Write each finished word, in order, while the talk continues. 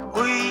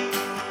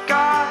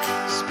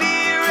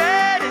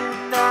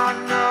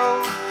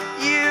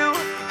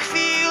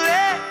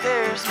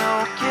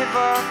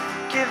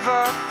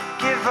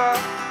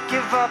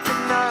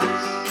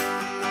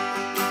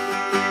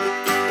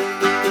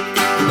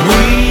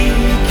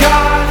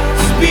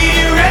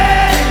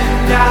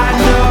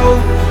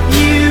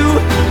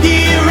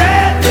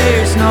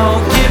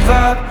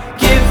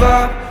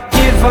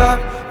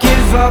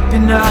give up your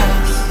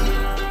nights.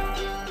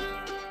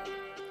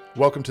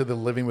 Welcome to the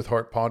Living with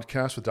Heart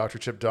podcast with Dr.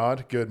 Chip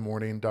Dodd. Good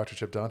morning, Dr.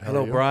 Chip Dodd. How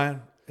are you?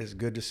 Brian. It's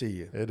good to see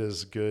you. It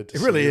is good to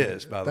see you. It really you.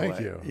 is, by the way.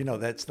 Thank you. You know,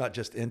 that's not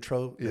just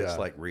intro. Yeah. It's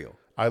like real.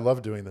 I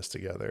love doing this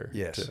together,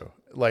 Yes. too.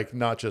 Like,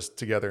 not just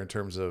together in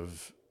terms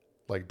of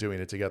like doing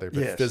it together, but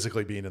Yes.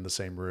 physically being in the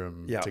same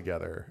room Yeah.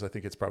 together. I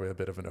think it's probably a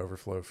bit of an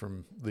overflow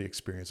from the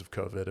experience of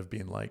COVID of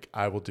being like,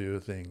 I will do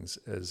things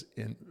as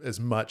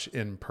much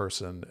in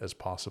person as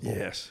possible.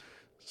 Yes.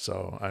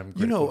 So I'm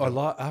grateful. You know, a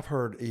lot, I've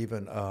heard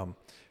even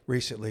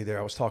recently there,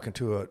 I was talking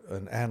to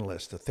an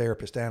analyst, a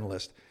therapist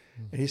analyst,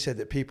 and he said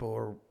that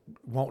people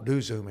won't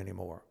do Zoom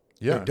anymore.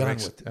 Yeah, They're done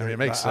with it. I mean, it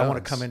makes sense. I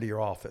want to come into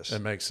your office. It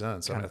makes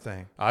sense. Kind of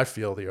thing. I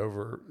feel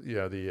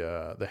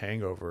the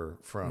hangover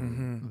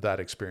from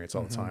that experience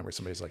all the time, where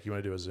somebody's like, "You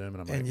want to do a Zoom?"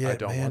 And I'm And like, yet, "I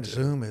don't man, want to."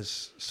 Zoom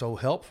is so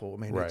helpful.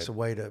 I mean, Right. it's a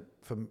way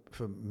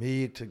for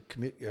me to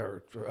communicate,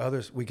 or for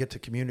others, we get to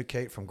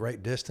communicate from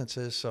great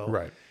distances. So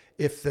Right.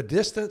 if the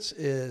distance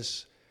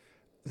is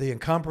the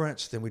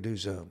encumbrance, then we do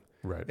Zoom.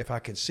 Right. If I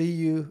can see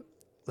you,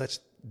 let's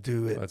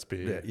do it. Let's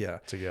be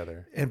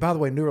together. And by the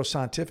way,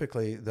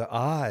 neuroscientifically, the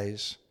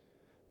eyes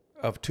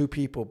of two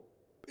people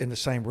in the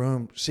same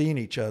room seeing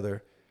each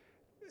other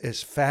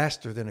is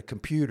faster than a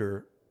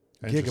computer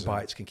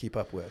gigabytes can keep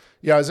up with.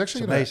 Yeah, I was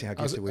actually amazing how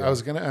gifted we are. I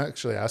was going to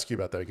actually ask you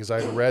about that because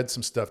I read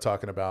some stuff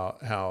talking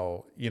about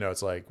how,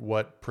 it's like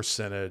what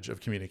percentage of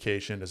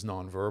communication is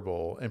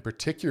nonverbal, and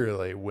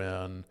particularly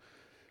when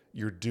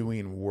you're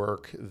doing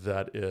work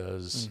that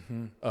is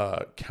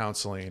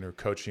counseling or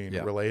coaching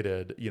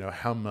related,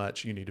 how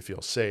much you need to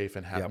feel safe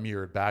and have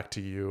mirrored back to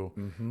you,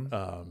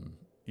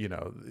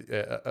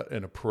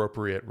 an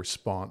appropriate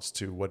response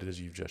to what it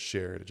is you've just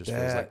shared. It just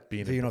feels like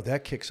being,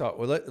 that kicks off.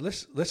 Well,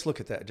 let's look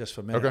at that just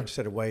for a minute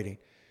instead of waiting.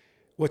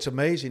 What's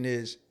amazing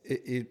is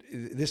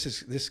this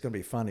is going to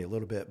be funny a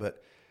little bit,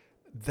 but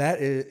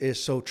that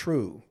is so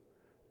true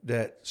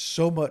that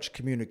so much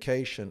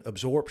communication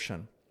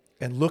absorption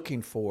and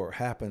looking for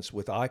happens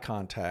with eye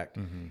contact.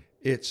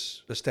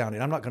 It's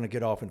astounding. I'm not going to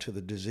get off into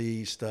the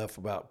disease stuff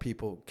about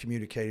people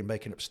communicating,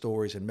 making up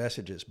stories and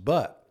messages.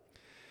 But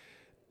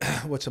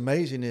what's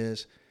amazing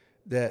is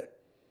that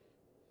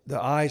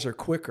the eyes are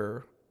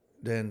quicker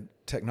than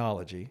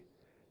technology,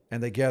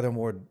 and they gather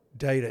more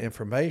data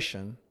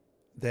information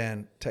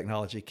than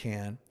technology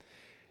can.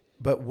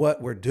 But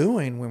what we're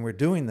doing when we're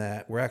doing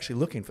that, we're actually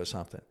looking for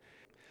something.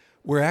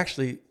 We're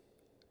actually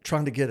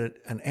trying to get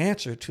an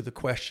answer to the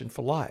question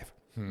for life.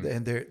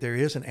 And there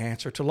is an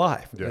answer to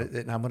life. Yeah.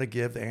 And I'm going to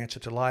give the answer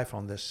to life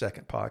on this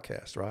second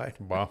podcast, right?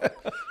 Wow.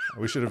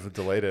 We should have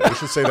delayed it. We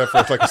should say that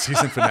for like a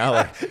season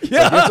finale.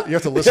 Yeah. Like you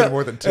have to listen to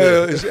more than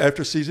two.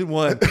 After season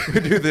one,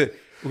 we're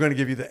going to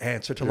give you the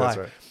answer to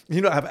life.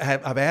 That's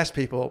right. I've asked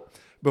people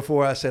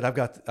before. I said,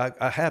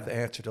 I have the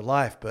answer to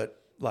life, but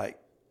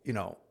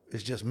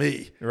it's just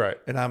me. Right.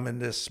 And I'm in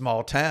this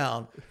small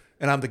town,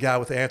 and I'm the guy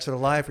with the answer to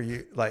life. Or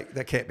you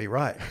that can't be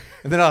right.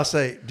 And then I'll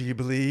say, do you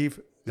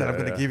believe that I'm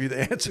going to give you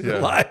the answer to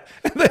life?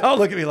 And they all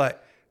look at me like,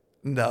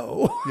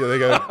 no. Yeah, they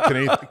go,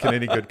 can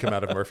any good come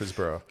out of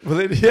Murfreesboro?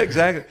 Well, yeah,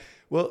 exactly.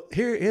 Well,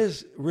 here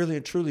is really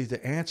and truly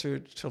the answer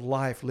to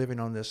life living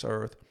on this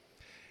earth.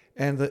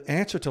 And the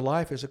answer to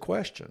life is a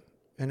question.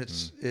 And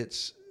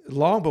it's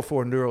long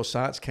before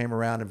neuroscience came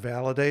around and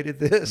validated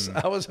this.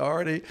 I was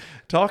already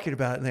talking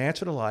about it. And the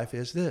answer to life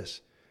is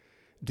this: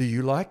 do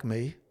you like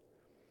me?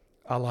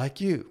 I like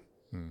you.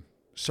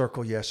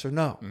 Circle yes or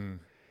no.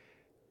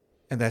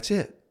 And that's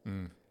it.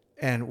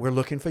 And we're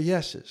looking for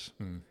yeses.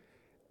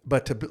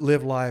 But to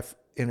live life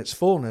in its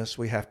fullness,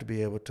 we have to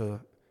be able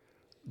to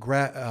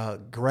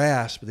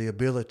grasp the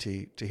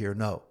ability to hear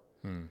no.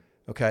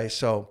 Okay,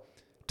 so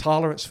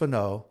tolerance for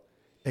no,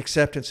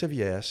 acceptance of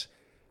yes,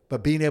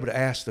 but being able to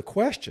ask the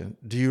question,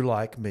 do you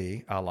like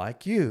me? I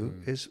like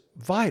you, is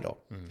vital.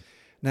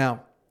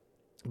 Now,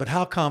 but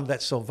how come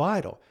that's so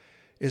vital?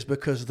 Is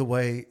because of the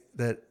way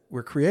that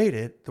we're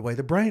created, the way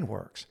the brain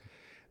works.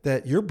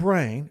 That your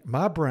brain,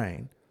 my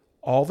brain,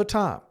 all the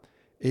time,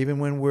 even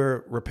when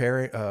we're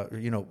repairing,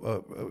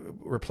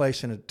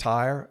 replacing a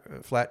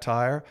flat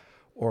tire,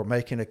 or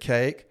making a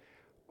cake,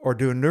 or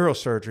doing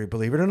neurosurgery,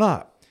 believe it or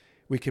not,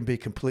 we can be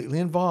completely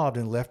involved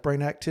in left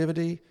brain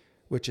activity,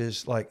 which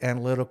is like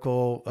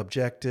analytical,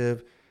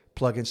 objective,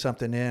 plugging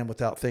something in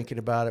without thinking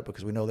about it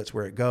because we know that's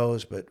where it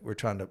goes, but we're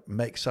trying to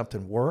make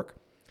something work.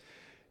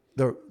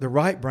 The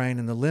right brain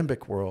in the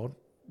limbic world,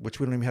 which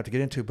we don't even have to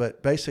get into,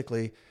 but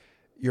basically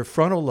your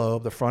frontal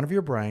lobe, the front of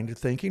your brain, the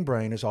thinking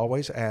brain, is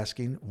always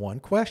asking one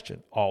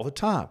question all the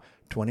time,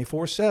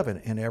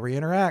 24/7 in every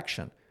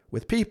interaction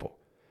with people.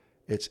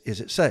 Is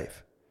it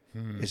safe?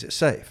 Is it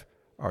safe?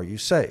 Are you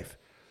safe?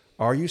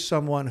 Are you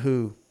someone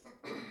who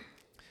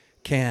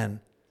can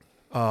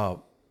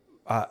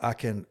I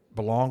can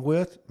belong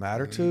with,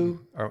 matter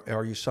to? Or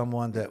are you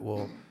someone that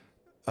will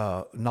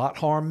not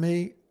harm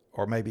me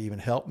or maybe even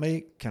help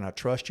me? Can I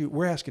trust you?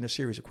 We're asking a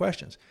series of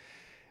questions.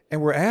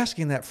 And we're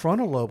asking that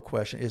frontal lobe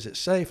question, is it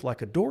safe,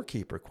 like a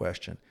doorkeeper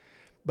question.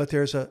 But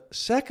there's a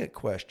second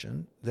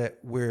question that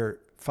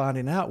we're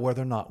finding out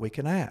whether or not we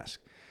can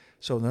ask.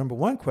 So the number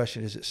one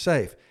question is it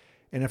safe?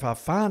 And if I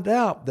find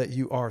out that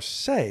you are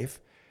safe,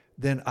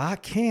 then I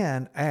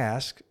can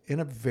ask in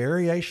a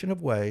variation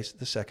of ways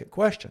the second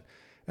question.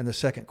 And the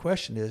second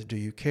question is, do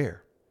you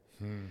care?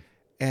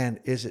 And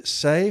is it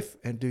safe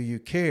and do you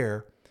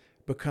care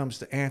becomes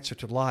the answer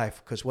to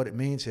life, because what it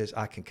means is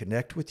I can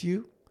connect with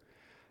you.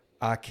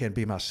 I can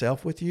be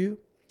myself with you.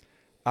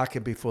 I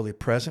can be fully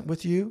present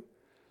with you.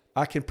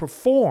 I can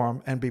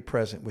perform and be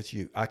present with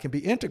you. I can be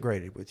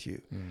integrated with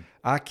you.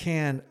 I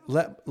can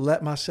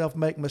let myself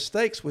make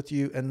mistakes with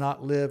you and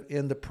not live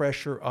in the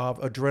pressure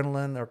of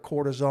adrenaline or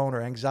cortisone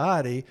or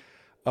anxiety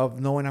of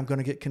knowing I'm going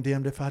to get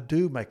condemned if I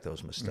do make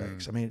those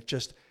mistakes. I mean,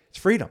 it's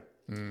freedom.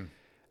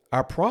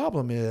 Our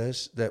problem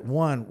is that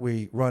 1,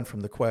 we run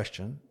from the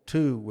question.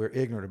 2, we're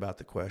ignorant about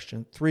the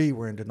question. 3,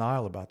 we're in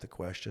denial about the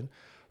question.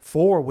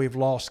 4, we've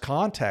lost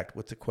contact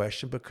with the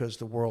question because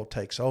the world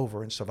takes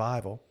over in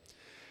survival.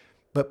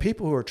 But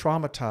people who are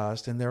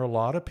traumatized, and there are a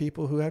lot of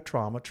people who have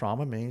trauma.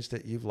 Trauma means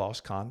that you've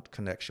lost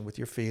connection with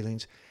your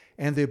feelings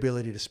and the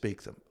ability to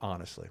speak them,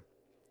 honestly.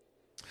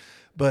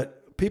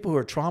 But people who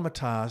are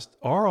traumatized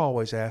are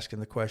always asking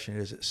the question,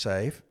 is it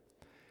safe?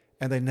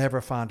 And they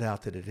never find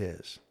out that it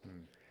is.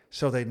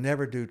 So they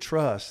never do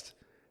trust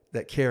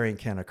that caring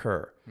can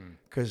occur.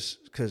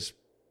 Because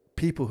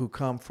people who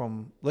come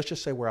from, let's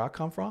just say where I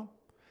come from,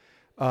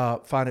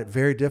 find it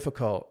very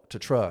difficult to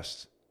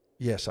trust,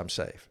 yes, I'm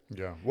safe.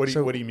 Yeah. What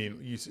do you mean?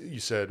 You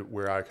said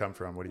where I come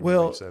from. What do you mean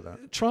when you say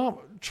that?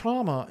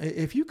 Trauma,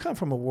 if you come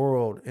from a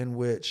world in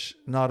which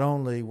not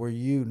only were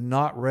you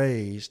not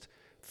raised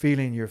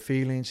feeling your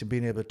feelings and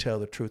being able to tell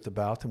the truth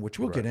about them, which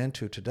we'll get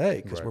into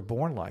today because we're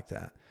born like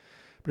that.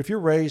 But if you're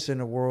raised in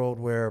a world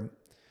where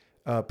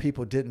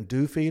people didn't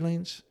do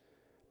feelings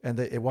and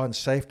it wasn't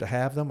safe to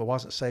have them, it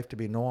wasn't safe to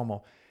be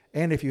normal,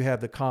 and if you have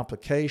the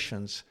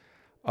complications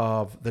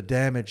of the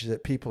damage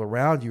that people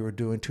around you are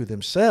doing to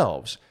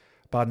themselves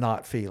by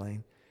not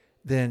feeling,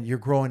 then you're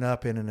growing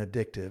up in an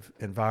addictive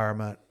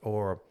environment,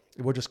 or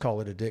we'll just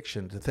call it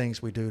addiction, the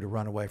things we do to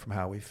run away from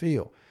how we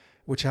feel,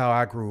 which how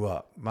I grew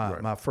up.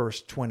 My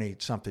first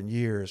 20-something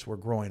years were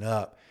growing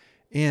up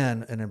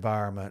in an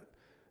environment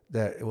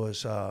that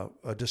was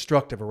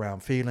destructive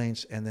around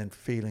feelings, and then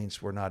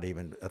feelings were not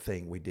even a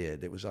thing we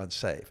did. It was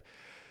unsafe.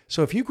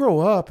 So if you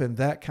grow up in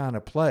that kind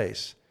of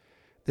place,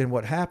 then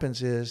what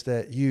happens is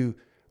that you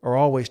are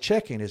always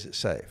checking, is it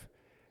safe?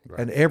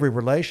 And every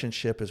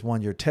relationship is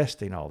one you're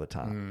testing all the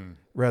time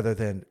rather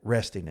than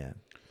resting in.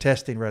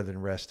 Testing rather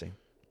than resting.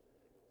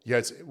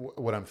 Yeah,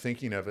 what I'm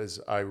thinking of is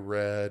I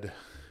read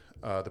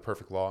The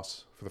Perfect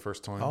Loss for the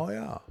first time. Oh,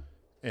 yeah.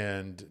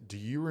 And do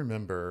you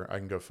remember, I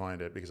can go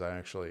find it because I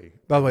actually...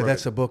 By the way,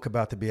 that's a book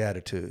about the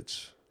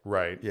Beatitudes.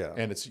 Right. Yeah.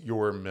 And it's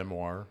your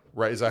memoir,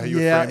 right? Is that how you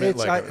would frame it?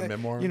 Like a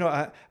memoir? You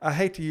know, I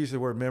hate to use the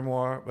word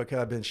memoir because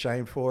I've been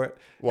shamed for it.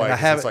 Why? And I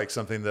haven't, it's like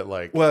something that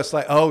like... Well, it's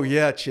like, oh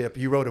yeah, Chip,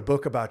 you wrote a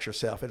book about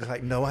yourself. And it's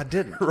like, no, I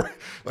didn't. Right.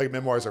 Like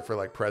memoirs are for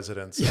like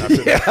presidents.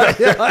 After that.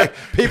 Yeah, like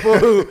people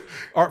who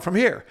aren't from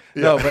here.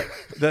 Yeah.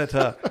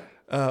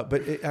 No,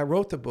 but I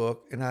wrote the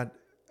book, and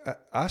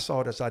I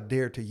saw it as I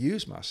dared to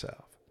use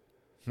myself.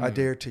 I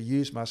dared to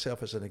use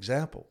myself as an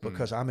example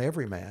because I'm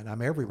every man,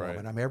 I'm every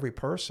woman, I'm every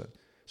person.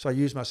 So I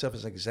use myself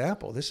as an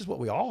example. This is what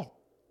we all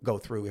go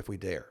through if we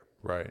dare.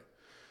 Right.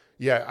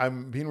 Yeah,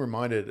 I'm being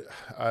reminded,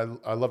 I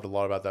loved a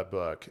lot about that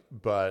book,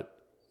 but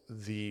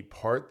the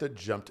part that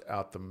jumped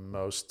out the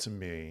most to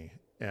me,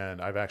 and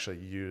I've actually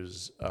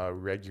used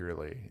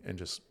regularly in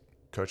just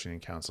coaching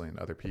and counseling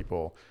other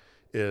people,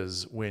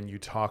 is when you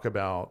talk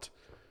about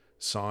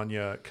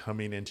Sonia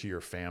coming into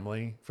your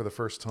family for the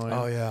first time.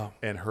 Oh, yeah.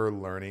 And her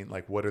learning,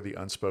 like, what are the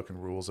unspoken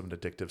rules of an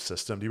addictive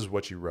system? This is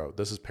what you wrote.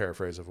 This is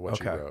paraphrase of what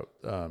you wrote.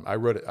 I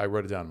wrote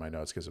it down in my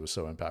notes because it was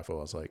so impactful.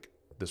 I was like,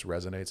 this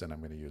resonates and I'm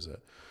going to use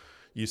it.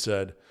 You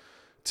said,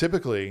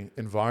 typically,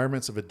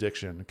 environments of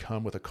addiction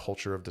come with a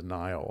culture of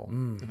denial.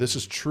 Mm-hmm. This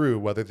is true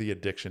whether the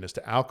addiction is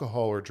to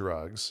alcohol or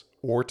drugs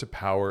or to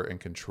power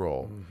and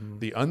control. Mm-hmm.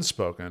 The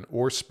unspoken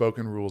or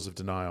spoken rules of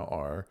denial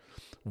are: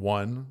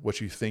 1, what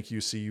you think you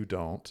see, you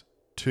don't.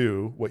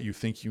 2, what you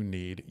think you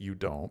need, you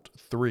don't.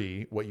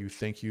 3, what you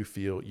think you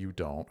feel, you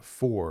don't.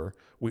 4,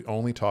 we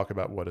only talk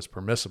about what is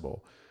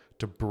permissible.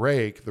 To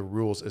break the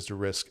rules is to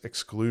risk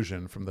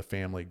exclusion from the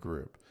family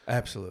group.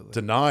 Absolutely.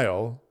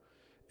 Denial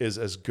is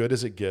as good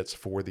as it gets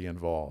for the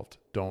involved.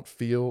 Don't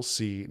feel,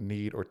 see,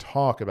 need, or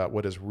talk about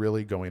what is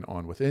really going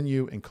on within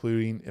you,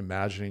 including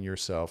imagining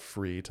yourself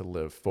free to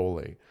live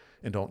fully.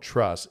 And don't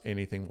trust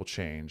anything will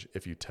change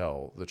if you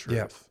tell the truth.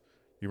 Yep.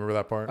 You remember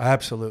that part?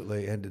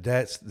 Absolutely. And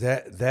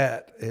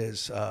that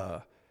is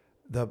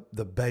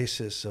the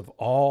basis of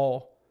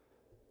all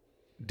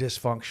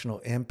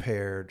dysfunctional,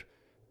 impaired,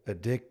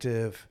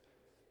 addictive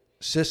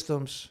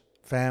systems,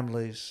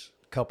 families,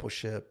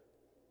 coupleship,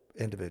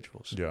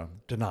 individuals. Yeah.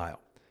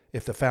 Denial.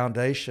 If the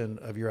foundation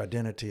of your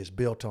identity is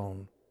built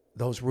on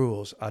those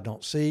rules, I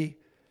don't see,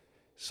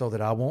 so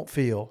that I won't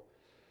feel,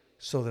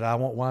 so that I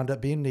won't wind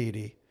up being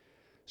needy,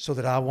 so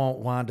that I won't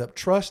wind up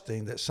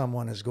trusting that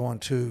someone is going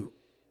to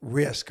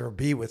risk or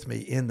be with me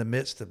in the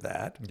midst of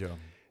that. Yeah.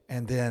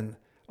 And then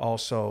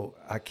also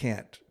I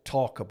can't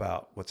talk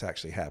about what's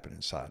actually happening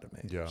inside of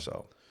me. Yeah.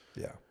 So,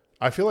 yeah.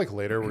 I feel like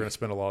later we're going to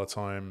spend a lot of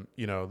time,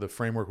 the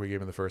framework we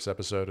gave in the first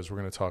episode is we're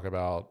going to talk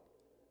about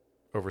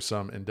over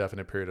some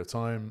indefinite period of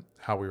time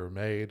how we were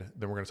made.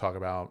 Then we're going to talk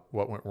about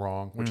what went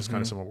wrong, which is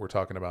kind of some of what we're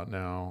talking about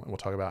now. And we'll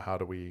talk about how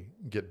do we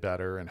get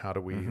better and how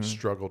do we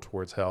struggle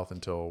towards health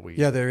until we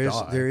there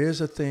die. is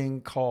a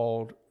thing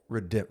called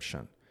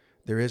redemption.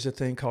 There is a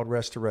thing called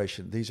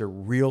restoration. These are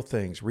real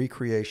things,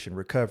 recreation,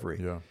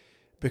 recovery. Yeah.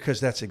 Because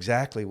that's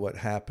exactly what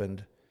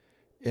happened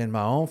in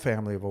my own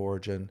family of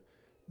origin.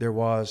 There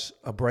was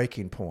a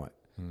breaking point.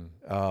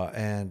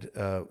 And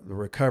the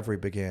recovery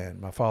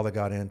began. My father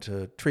got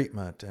into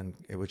treatment, and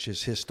which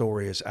is his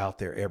story is out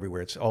there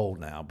everywhere. It's old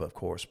now, but of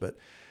course, but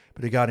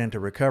he got into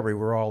recovery.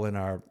 We're all in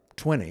our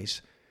 20s,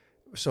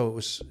 so it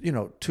was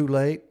too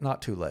late,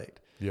 not too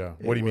late. Yeah.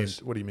 What do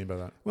you mean by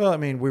that? Well, I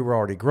mean we were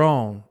already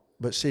grown,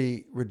 but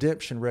see,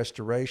 redemption,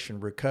 restoration,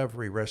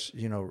 recovery,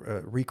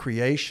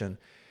 recreation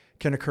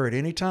can occur at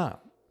any time,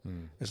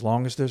 as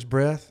long as there's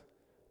breath,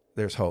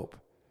 there's hope.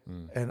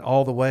 And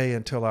all the way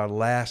until our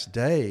last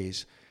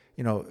days,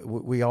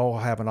 we all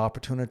have an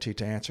opportunity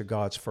to answer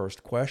God's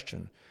first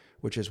question,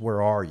 which is,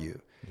 where are you?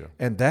 Yeah.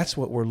 And that's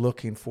what we're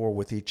looking for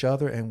with each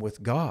other and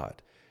with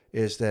God,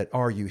 is that,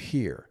 are you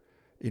here?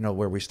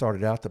 Where we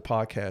started out the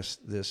podcast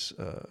this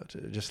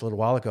just a little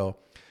while ago,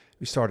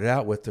 we started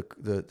out with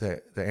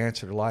the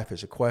answer to life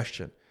is a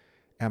question.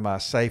 Am I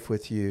safe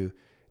with you?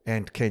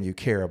 And can you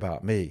care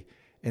about me?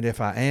 And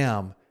if I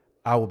am,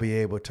 I will be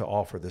able to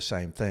offer the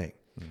same thing.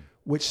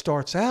 Which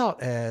starts out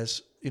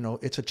as,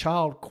 it's a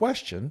child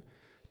question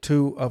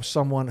of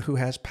someone who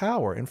has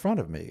power in front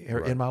of me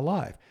or in my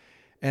life.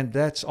 And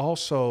that's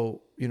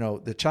also,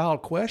 the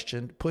child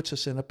question puts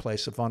us in a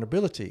place of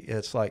vulnerability.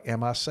 It's like,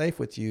 am I safe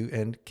with you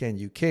and can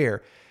you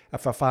care?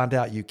 If I find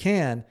out you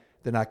can,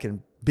 then I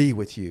can be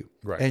with you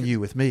and you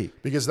with me.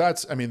 Because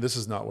this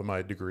is not what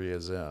my degree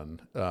is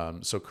in.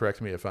 So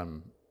correct me if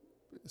I'm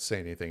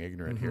saying anything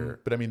ignorant here,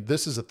 but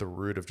this is at the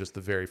root of just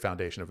the very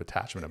foundation of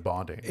attachment and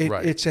bonding.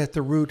 It's at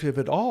the root of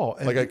it all.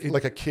 And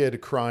like a kid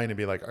crying and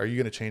be like, are you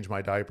going to change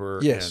my diaper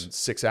in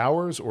 6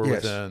 hours or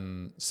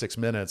within 6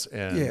 minutes?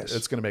 And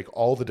it's going to make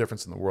all the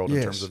difference in the world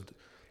in terms of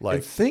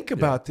and think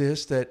about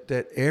this,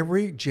 that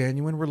every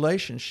genuine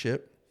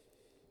relationship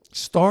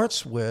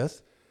starts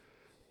with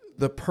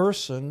the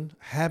person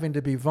having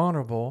to be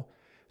vulnerable.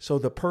 So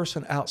the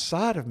person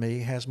outside of me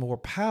has more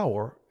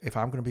power if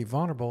I'm going to be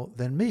vulnerable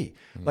than me.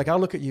 Like I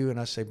look at you and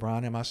I say,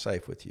 Brian, am I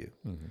safe with you?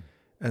 And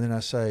then I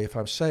say, if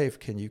I'm safe,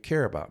 can you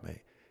care about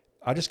me?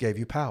 I just gave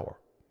you power.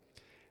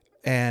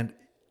 And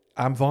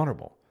I'm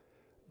vulnerable,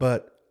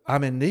 but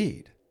I'm in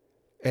need.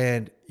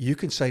 And you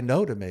can say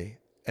no to me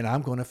and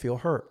I'm going to feel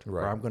hurt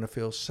or I'm going to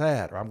feel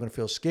sad or I'm going to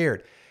feel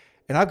scared.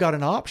 And I've got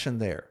an option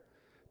there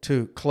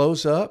to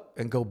close up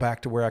and go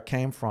back to where I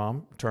came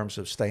from in terms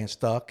of staying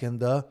stuck in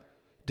the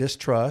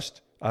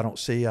distrust. I don't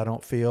see, I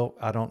don't feel,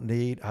 I don't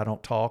need, I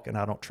don't talk, and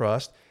I don't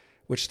trust,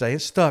 which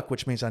stays stuck,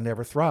 which means I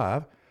never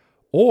thrive.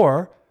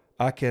 Or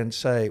I can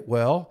say,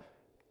 well,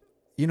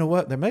 you know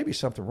what? There may be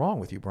something wrong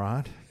with you,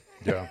 Brian.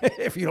 Yeah.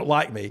 If you don't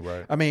like me.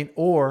 Right.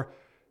 Or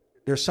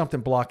there's something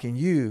blocking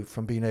you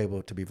from being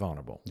able to be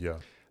vulnerable. Yeah.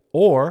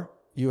 Or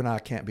you and I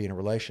can't be in a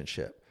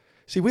relationship.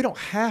 See, we don't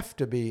have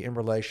to be in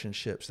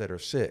relationships that are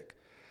sick,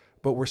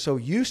 but we're so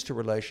used to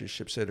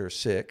relationships that are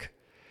sick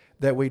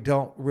that we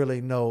don't really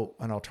know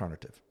an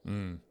alternative.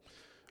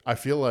 I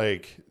feel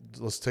like,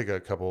 let's take a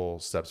couple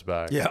steps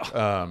back. Yeah.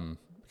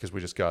 Because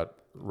we just got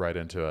right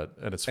into it.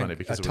 And it's funny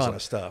because a it was ton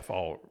of stuff.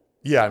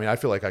 Yeah. I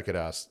feel like I could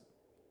ask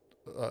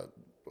a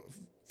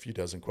few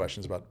dozen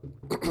questions about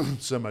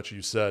so much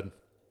you said.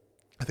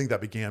 I think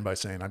that began by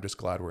saying, I'm just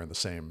glad we're in the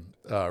same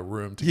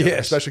room together,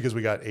 especially because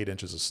we got 8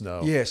 inches of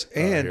snow. Yes.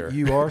 And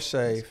you are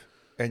safe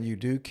and you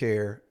do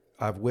care.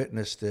 I've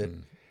witnessed it.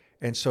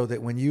 And so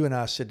that when you and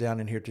I sit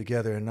down in here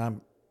together, and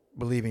I'm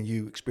believing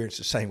you experience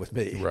the same with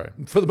me,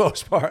 for the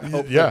most part.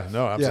 Hopefully. Yeah,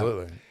 no,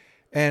 absolutely. Yeah.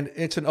 And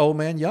it's an old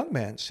man, young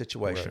man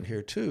situation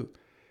here too.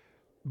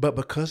 But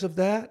because of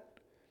that,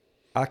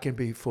 I can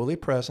be fully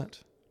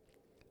present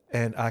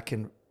and I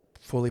can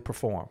fully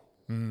perform,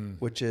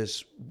 which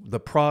is the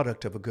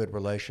product of a good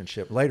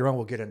relationship. Later on,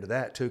 we'll get into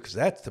that too, because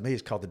that to me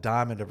is called the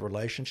diamond of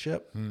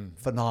relationship.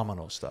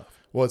 Phenomenal stuff.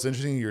 Well, it's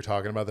interesting you're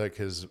talking about that,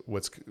 because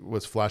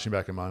what's flashing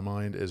back in my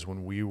mind is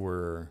when we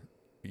were,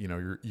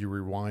 you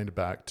rewind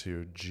back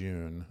to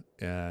June,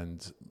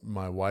 and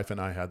my wife and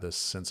I had this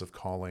sense of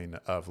calling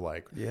of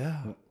like,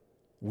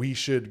 we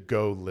should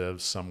go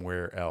live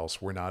somewhere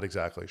else. We're not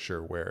exactly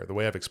sure where. The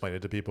way I've explained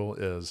it to people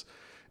is,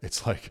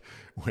 it's like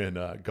when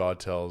God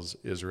tells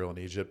Israel and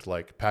Egypt,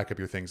 like, pack up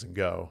your things and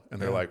go.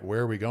 And they're like,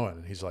 where are we going?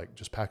 And he's like,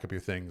 just pack up your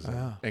things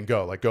and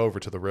go. Like, go over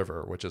to the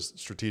river, which is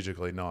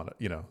strategically not,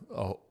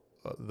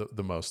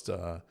 the most,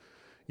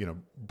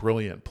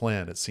 brilliant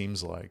plan. It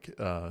seems like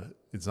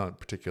it's not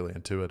particularly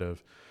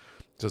intuitive.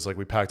 Just like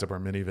we packed up our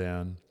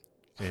minivan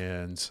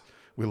and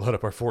we load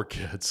up our 4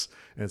 kids,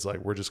 and it's like,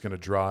 we're just going to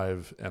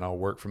drive, and I'll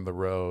work from the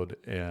road,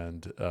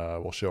 and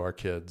we'll show our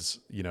kids,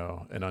 you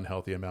know, an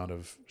unhealthy amount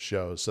of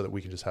shows so that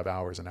we can just have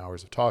hours and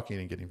hours of talking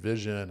and getting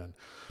vision. And,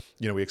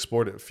 you know, we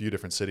explored a few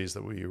different cities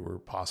that we were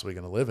possibly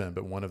going to live in,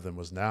 but one of them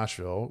was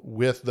Nashville,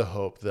 with the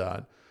hope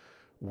that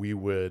we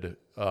would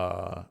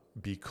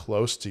be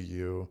close to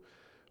you.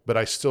 But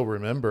I still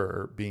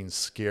remember being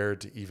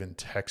scared to even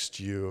text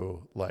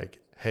you like,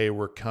 hey,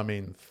 we're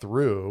coming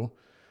through,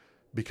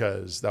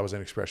 because that was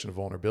an expression of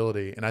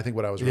vulnerability. And I think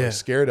what I was really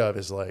scared of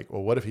is like,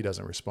 well, what if he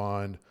doesn't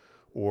respond?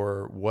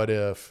 Or what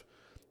if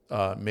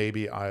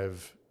maybe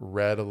I've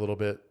read a little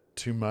bit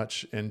too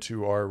much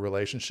into our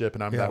relationship,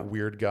 and I'm that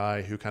weird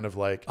guy who kind of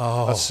like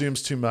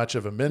assumes too much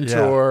of a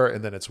mentor,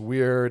 and then it's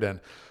weird. And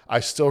I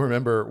still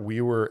remember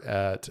we were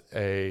at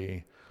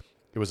it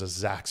was a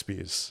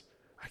Zaxby's.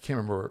 I can't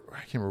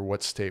remember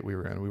what state we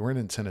were in. We weren't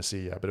in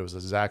Tennessee yet, but it was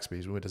a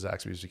Zaxby's. We went to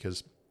Zaxby's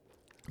because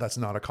that's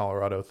not a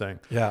Colorado thing.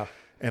 Yeah.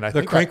 And I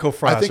the think crinkle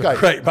fries are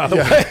great, by the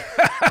way.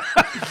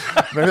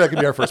 Maybe that could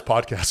be our first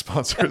podcast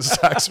sponsor,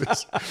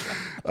 Zaxby's.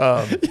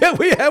 Yeah,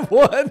 we have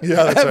one.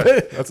 Yeah, that's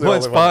right. That's the one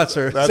only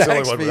sponsor. One. That's the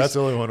only one. That's the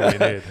only one we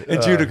need.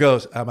 And Judah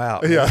goes, I'm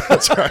out. Yeah,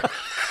 that's right.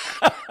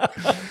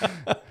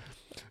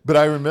 But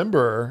I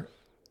remember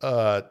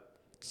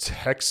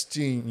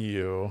texting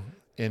you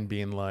and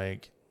being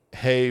like,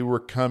 hey, we're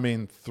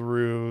coming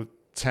through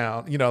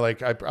town. You know,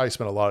 like I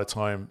spent a lot of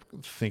time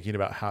thinking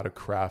about how to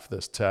craft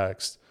this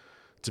text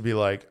to be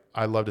like,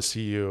 I'd love to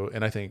see you.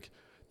 And I think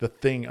the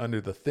thing under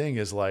the thing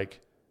is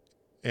like,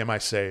 am I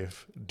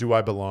safe? Do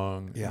I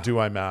belong? Yeah. Do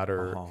I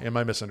matter? Am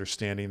I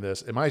misunderstanding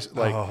this? Am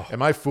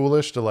I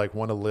foolish to like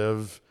want to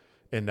live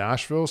in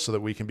Nashville so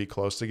that we can be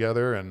close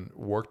together and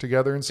work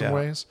together in some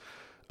ways?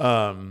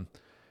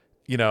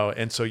 You know,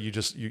 and so you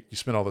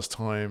spend all this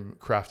time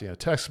crafting a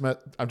text.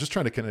 I'm just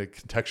trying to kind of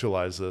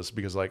contextualize this,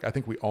 because like, I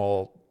think we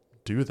all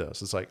do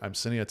this. It's like, I'm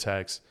sending a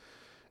text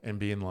and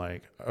being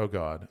like, oh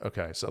God,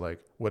 okay. So like,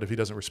 what if he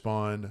doesn't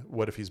respond?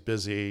 What if he's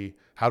busy?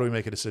 How do we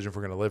make a decision if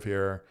we're going to live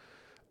here?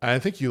 And I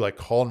think you like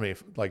called me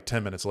like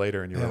 10 minutes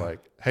later, and you were like,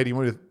 hey, do you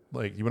want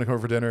to come over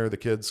for dinner? The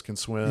kids can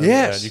swim.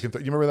 Yes. And you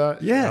remember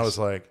that? Yes. And I was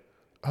like,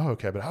 oh,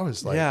 okay. But I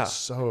was like,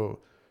 so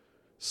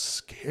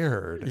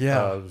scared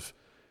of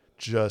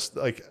just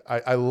like,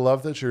 I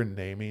love that you're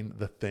naming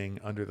the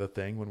thing under the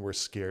thing when we're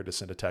scared to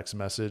send a text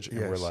message, and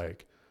we're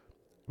like,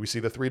 we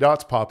see the 3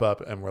 dots pop up,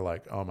 and we're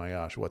like, oh my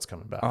gosh, what's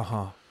coming back?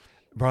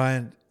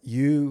 Brian,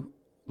 you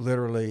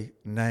literally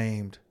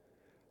named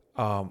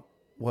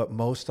what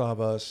most of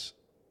us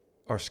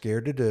are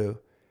scared to do,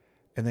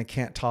 and then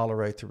can't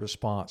tolerate the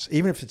response,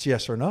 even if it's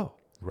yes or no.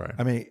 Right.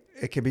 I mean,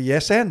 it could be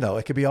yes and no.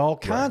 It could be all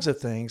kinds of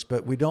things,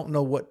 but we don't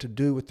know what to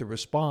do with the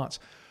response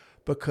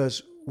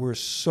because we're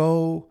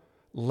so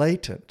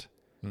latent.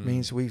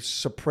 Means we've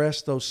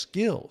suppressed those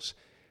skills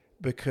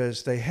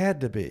because they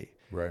had to be.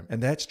 Right.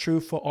 And that's true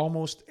for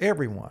almost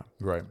everyone.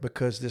 Right.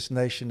 Because this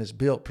nation is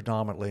built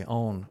predominantly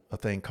on a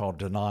thing called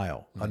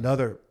denial.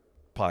 Another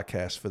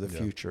podcast for the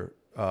future.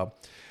 But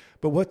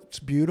what's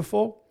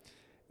beautiful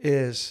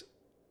is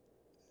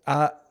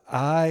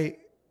I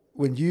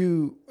when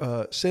you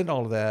sent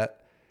all of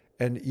that,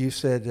 and you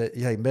said that,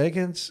 hey,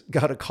 Megan's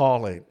got a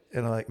calling.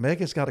 And I'm like,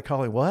 Megan's got a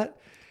calling, what?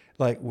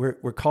 Like,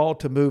 we're called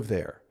to move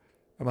there.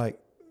 I'm like,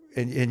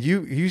 and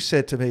you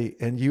said to me,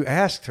 and you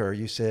asked her,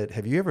 you said,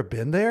 have you ever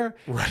been there?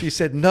 Right. She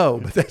said, no,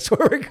 but that's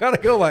where we're going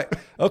to go. Like,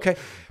 okay.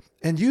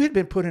 And you had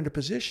been put in a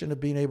position of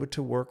being able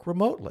to work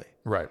remotely.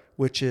 Right.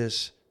 Which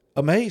is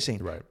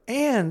amazing. Right.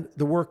 And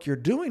the work you're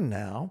doing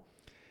now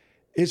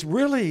is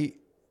really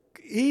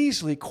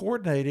easily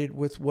coordinated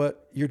with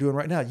what you're doing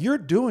right now. You're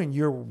doing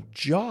your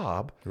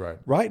job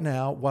right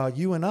now while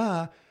you and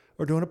I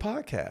are doing a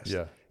podcast.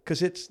 Yeah.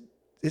 Because it's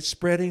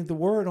spreading the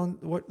word on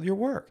what your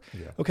work.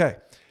 Yeah. Okay.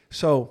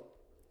 So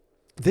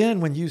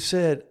then when you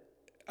said,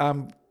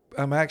 I'm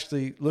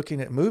actually looking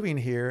at moving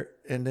here,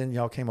 and then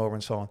y'all came over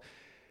and so on,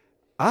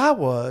 I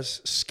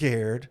was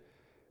scared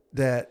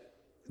that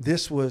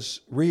this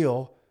was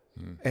real,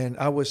 and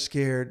I was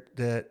scared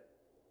that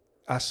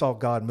I saw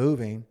God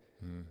moving,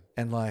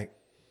 and like,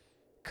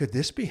 could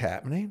this be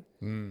happening?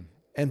 And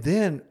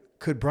then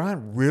could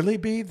Brian really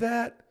be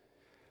that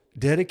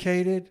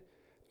dedicated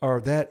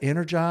or that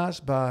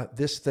energized by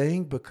this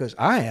thing? Because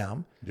I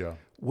am. Yeah.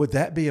 Would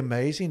that be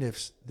amazing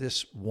if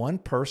this one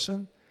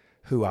person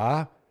who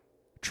I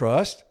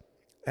trust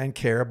and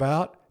care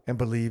about and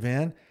believe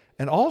in,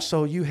 and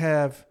also you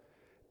have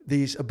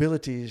these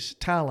abilities,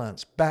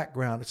 talents,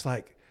 background, it's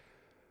like,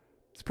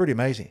 it's pretty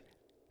amazing.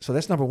 So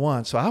that's number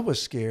one. So I was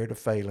scared of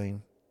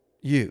failing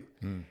you.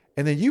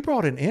 And then you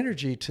brought an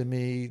energy to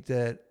me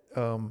that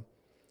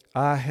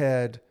I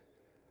had,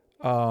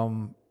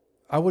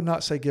 I would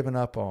not say given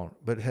up on,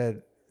 but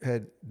had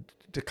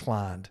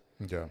declined.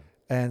 Yeah.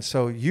 And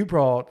so you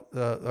brought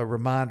a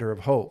reminder of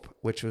hope,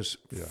 which was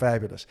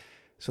fabulous.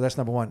 So that's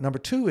number one. Number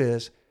two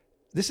is,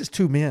 this is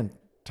two men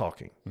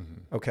talking.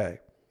 Okay.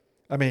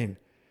 I mean,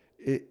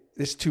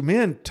 it's two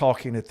men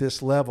talking at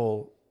this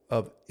level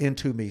of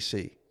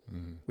intimacy,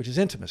 which is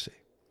intimacy.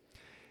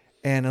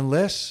 And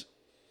unless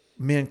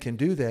men can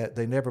do that,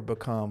 they never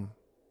become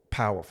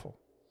powerful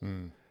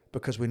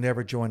because we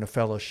never join a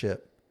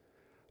fellowship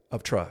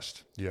of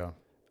trust,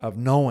 of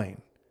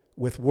knowing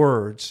with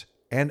words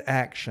and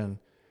action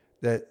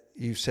that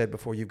you've said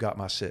before, you've got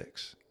my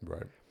six.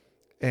 Right.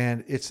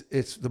 And it's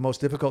the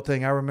most difficult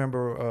thing. I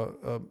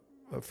remember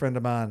a friend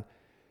of mine,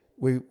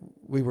 we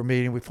were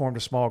meeting, we formed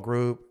a small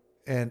group,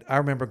 and I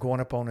remember going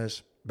up on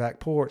his back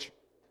porch.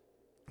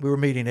 We were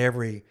meeting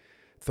every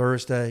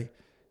Thursday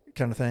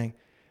kind of thing.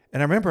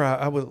 And I remember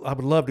I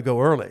would love to go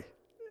early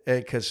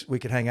because we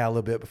could hang out a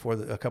little bit before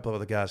a couple of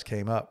other guys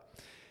came up.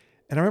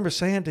 And I remember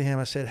saying to him,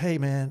 I said, hey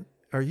man,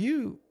 are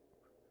you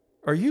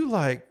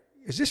like,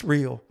 is this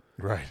real?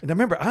 Right. And I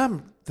remember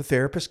I'm the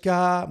therapist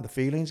guy, I'm the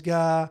feelings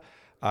guy.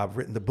 I've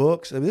written the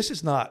books. I mean, this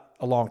is not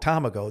a long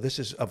time ago. This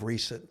is of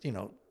recent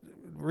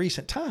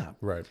time.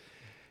 Right.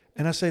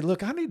 And I say,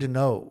 look, I need to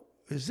know,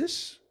 is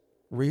this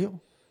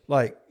real?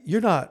 Like,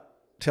 you're not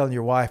telling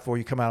your wife before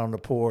you come out on the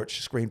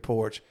porch, screen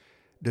porch,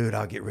 dude,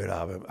 I'll get rid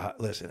of him.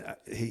 Listen,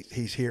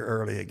 he's here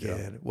early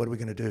again. Yeah. What are we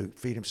going to do?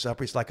 Feed him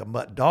supper? He's like a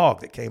mutt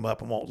dog that came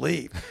up and won't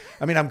leave.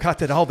 I mean, I've got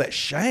all that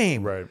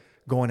shame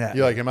going at me.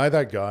 You're like, am I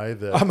that guy?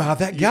 Am I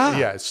that guy?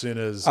 Yeah, as soon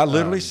as... I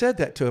literally said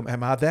that to him.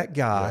 Am I that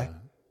guy? Yeah.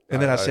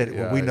 And then I said,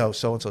 well, we know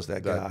so-and-so's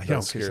that guy.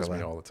 That scares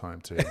me all the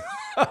time too.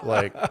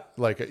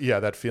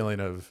 That feeling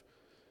of,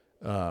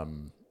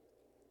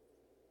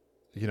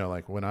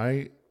 like when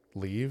I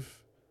leave,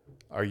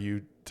 are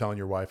you telling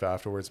your wife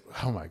afterwards,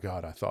 oh my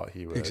God, I thought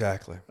he would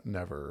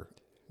never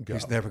go.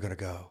 He's never going to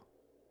go.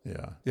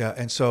 Yeah. Yeah.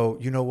 And so,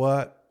 you know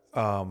what?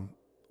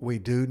 We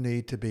do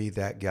need to be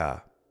that guy.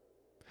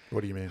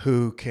 What do you mean?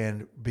 Who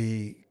can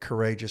be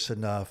courageous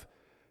enough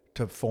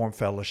to form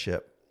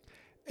fellowship.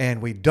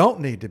 And we don't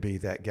need to be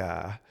that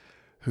guy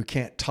who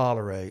can't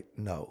tolerate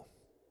no.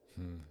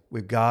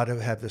 We've got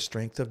to have the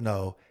strength of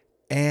no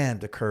and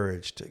the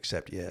courage to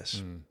accept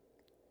yes.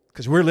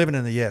 Because we're living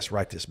in the yes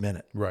right this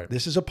minute. Right.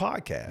 This is a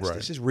podcast. Right.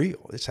 This is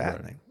real. It's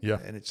happening. Right. Yeah.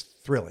 And it's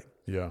thrilling.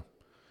 Yeah.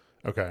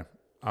 Okay.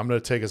 I'm going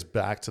to take us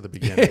back to the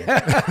beginning.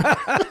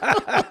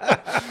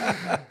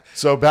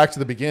 So back to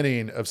the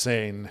beginning of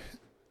saying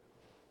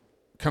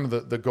kind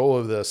of the goal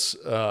of this,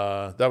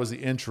 that was the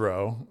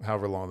intro,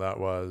 however long that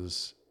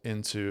was,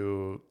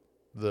 into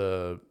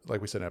like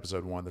we said in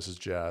episode 1, this is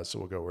jazz, so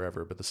we'll go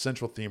wherever. But the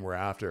central theme we're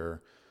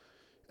after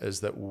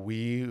is that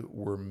we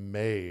were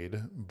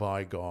made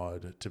by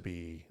God to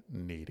be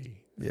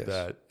needy. Yes.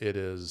 That it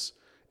is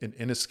an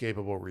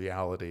inescapable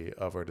reality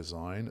of our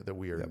design that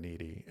we are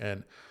needy.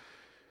 And,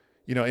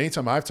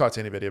 anytime I've talked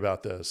to anybody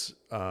about this,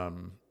 I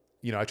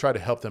try to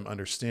help them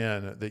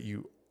understand that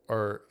you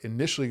are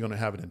initially going to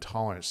have an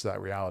intolerance to that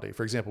reality.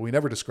 For example, we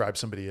never describe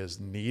somebody as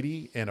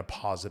needy in a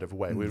positive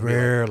way.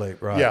 Rarely,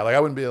 right? Yeah, like I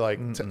wouldn't be like,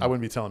 I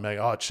wouldn't be telling Meg,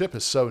 "Oh, Chip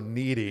is so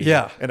needy."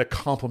 In a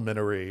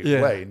complimentary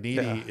way.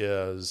 Needy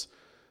is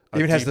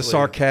even has the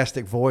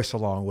sarcastic voice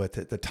along with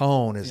it. The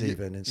tone is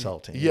even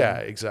insulting. Yeah,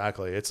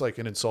 exactly. It's like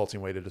an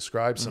insulting way to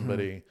describe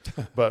somebody.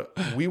 But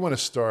we want to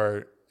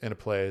start in a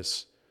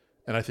place,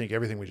 and I think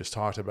everything we just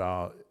talked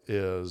about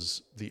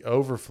is the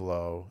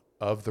overflow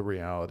of the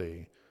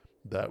reality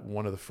that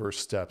one of the first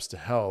steps to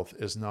health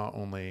is not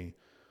only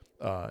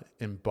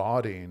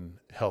embodying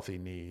healthy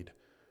need,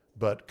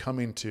 but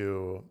coming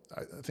to,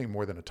 I think,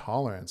 more than a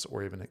tolerance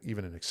or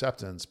even an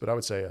acceptance, but I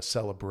would say a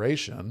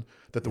celebration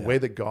that the way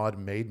that God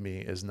made me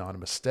is not a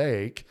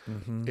mistake.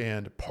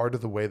 And part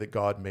of the way that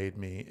God made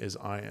me is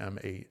I am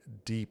a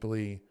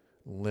deeply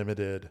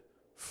limited,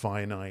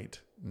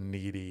 finite,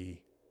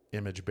 needy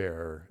image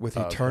bearer. With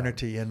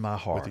eternity in my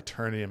heart. With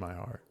eternity in my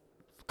heart.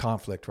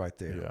 Conflict right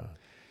there. Yeah.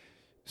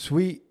 So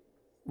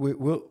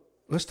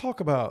let's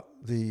talk about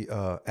the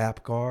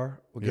APGAR.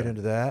 We'll get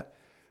into that.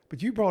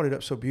 But you brought it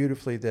up so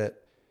beautifully that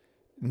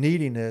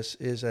neediness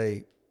is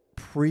a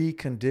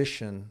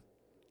precondition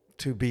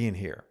to being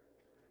here.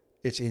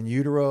 It's in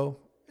utero,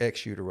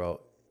 ex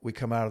utero. We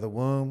come out of the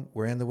womb.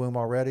 We're in the womb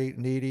already,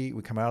 needy.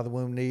 We come out of the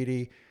womb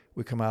needy.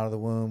 We come out of the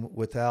womb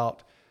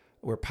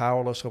we're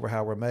powerless over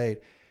how we're made.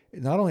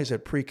 Not only is it a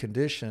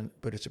precondition,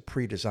 but it's a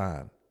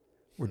pre-design.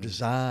 We're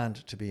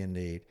designed to be in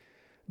need.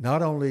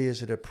 Not only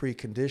is it a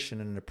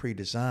precondition and a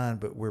pre-design,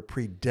 but we're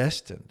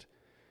predestined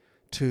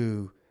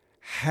to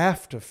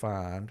have to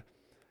find,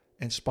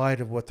 in spite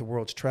of what the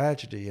world's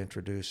tragedy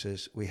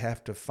introduces, we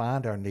have to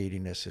find our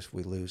neediness if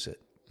we lose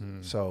it.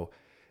 So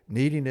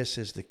neediness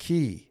is the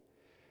key.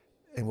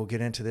 And we'll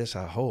get into this,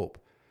 I hope.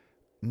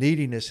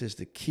 Neediness is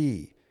the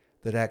key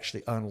that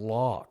actually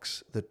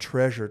unlocks the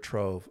treasure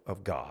trove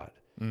of God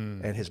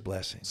and his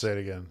blessings. Say it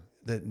again.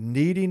 That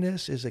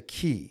neediness is a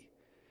key.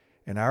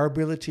 And our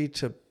ability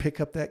to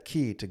pick up that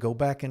key, to go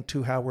back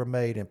into how we're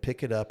made and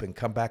pick it up and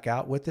come back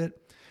out with it,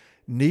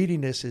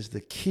 neediness is the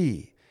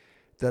key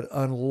that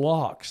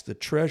unlocks the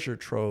treasure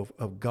trove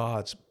of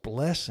God's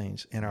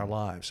blessings in our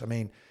lives. I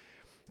mean,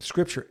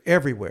 Scripture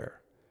everywhere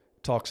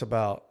talks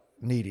about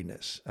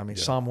neediness. I mean,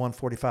 Psalm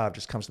 145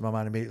 just comes to my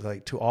mind immediately.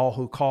 Like, to all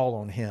who call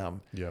on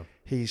him,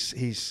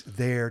 he's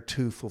there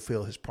to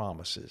fulfill his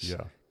promises.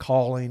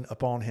 Calling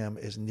upon him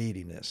is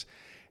neediness.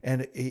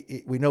 And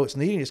we know it's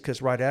neediness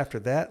because right after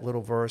that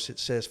little verse, it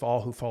says, for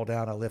all who fall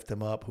down, I lift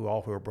them up.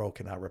 All who are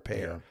broken, I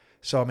repair. Yeah.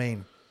 So, I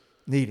mean,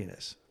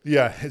 neediness.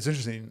 Yeah, it's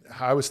interesting.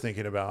 I was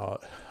thinking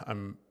about,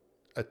 I'm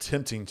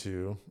attempting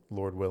to,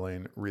 Lord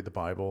willing, read the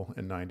Bible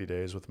in 90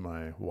 days with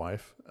my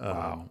wife.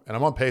 Wow. And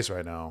I'm on pace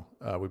right now.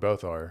 We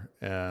both are.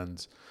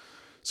 And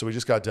so we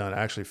just got done,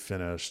 actually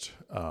finished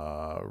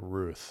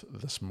Ruth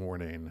this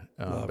morning,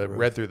 but Ruth.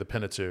 read through the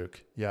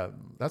Pentateuch. Yeah,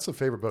 that's the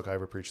favorite book I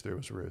ever preached through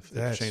was Ruth.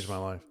 It changed my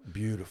life.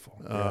 Beautiful.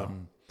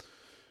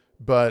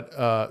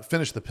 But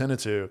finished the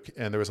Pentateuch,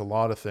 and there was a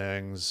lot of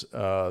things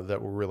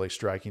that were really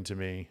striking to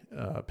me.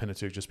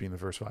 Pentateuch just being the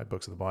first 5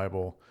 books of the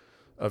Bible,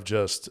 of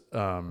just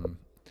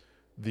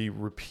the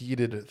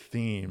repeated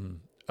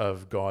theme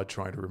of God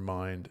trying to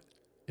remind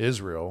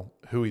Israel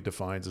who he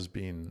defines as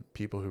being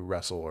people who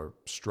wrestle or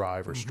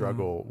strive or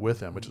struggle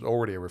with him, which is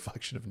already a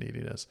reflection of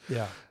neediness.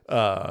 Yeah.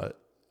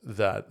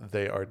 That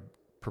they are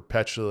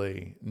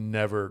perpetually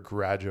never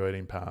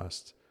graduating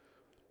past,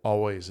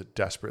 always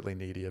desperately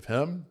needy of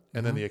him.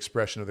 And then the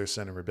expression of their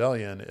sin and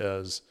rebellion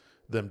is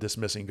them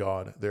dismissing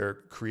God. They're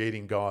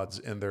creating gods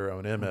in their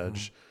own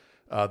image.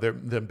 They're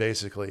them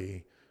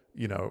basically,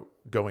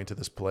 going to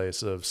this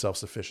place of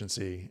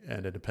self-sufficiency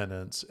and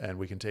independence, and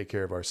we can take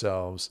care of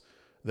ourselves,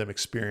 them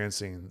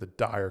experiencing the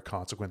dire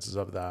consequences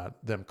of that,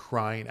 them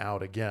crying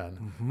out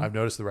again. I've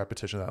noticed the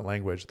repetition of that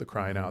language, the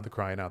crying out, the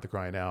crying out, the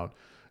crying out,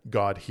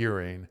 God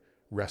hearing,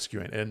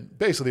 rescuing. And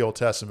basically the Old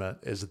Testament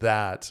is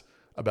that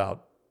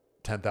about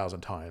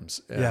 10,000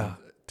 times in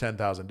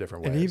 10,000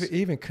 different ways. And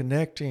even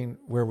connecting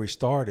where we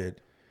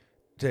started,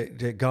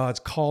 that God's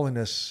calling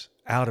us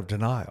out of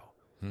denial.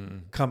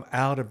 Come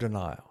out of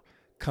denial.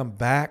 Come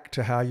back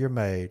to how you're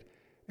made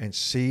and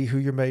see who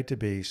you're made to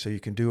be so you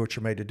can do what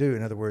you're made to do.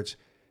 In other words,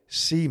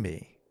 see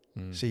me,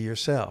 see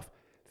yourself,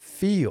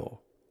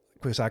 feel,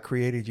 because I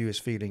created you as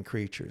feeling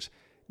creatures.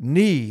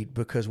 Need,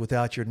 because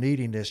without your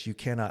neediness, you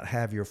cannot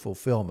have your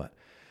fulfillment.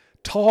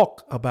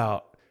 Talk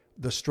about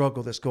the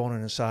struggle that's going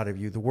on inside of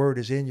you. The word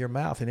is in your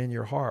mouth and in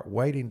your heart,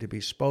 waiting to be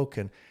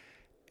spoken.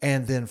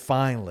 And then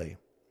finally,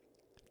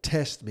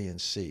 test me and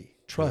see,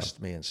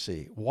 trust me and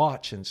see,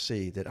 watch and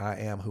see that I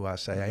am who I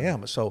say I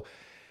am. So,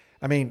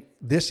 I mean,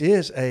 this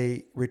is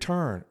a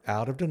return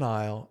out of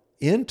denial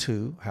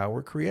into how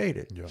we're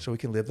created, so we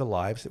can live the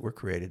lives that we're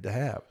created to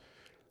have.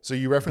 So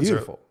you referenced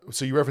Beautiful.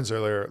 So you referenced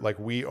earlier, like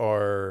we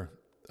are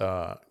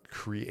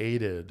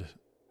created,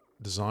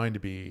 designed to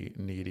be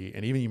needy,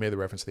 and even you made the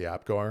reference to the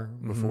Apgar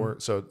before.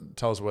 So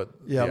tell us what.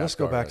 Let's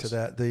go back to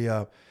that.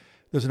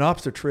 There's an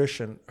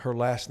obstetrician. Her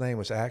last name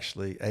was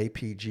actually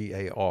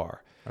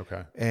Apgar.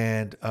 Okay.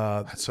 And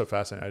that's so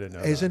fascinating. I didn't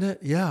know. Isn't it?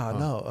 Yeah.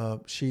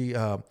 No.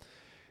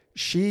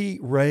 She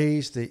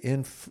raised the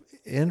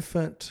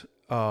infant.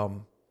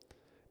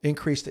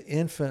 Increased the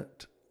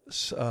infant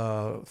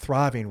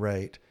thriving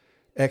rate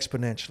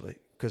exponentially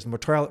because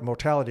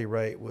mortality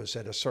rate was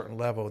at a certain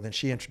level. And then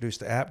she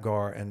introduced the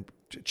Apgar, and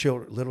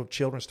little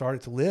children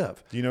started to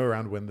live. Do you know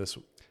around when this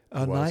was?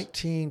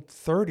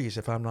 1930s,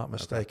 if I'm not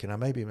mistaken. Okay. I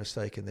may be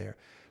mistaken there.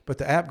 But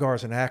the Apgar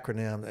is an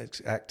acronym.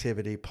 It's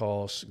activity,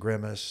 pulse,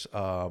 grimace,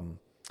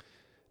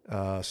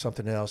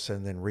 something else,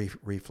 and then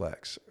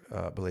reflex,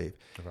 I believe.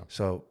 Okay.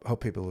 So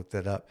hope people look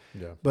that up.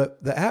 Yeah.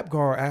 But the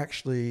Apgar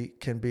actually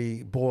can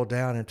be boiled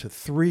down into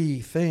 3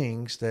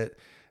 things that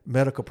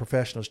medical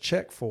professionals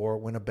check for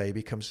when a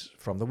baby comes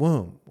from the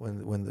womb,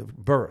 when the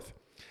birth.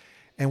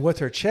 And what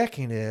they're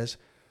checking is,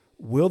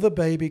 will the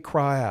baby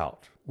cry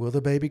out? Will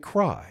the baby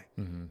cry?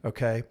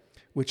 Okay,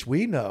 which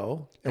we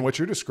know. And what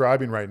you're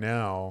describing right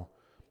now,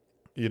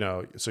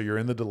 so you're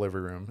in the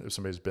delivery room. If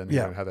somebody's been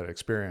here and had that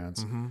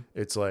experience,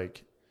 it's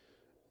like,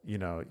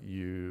 the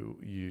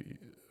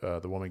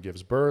woman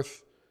gives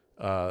birth.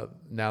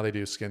 Now they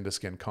do skin to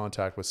skin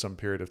contact with some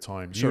period of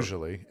time,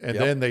 usually. And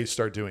then they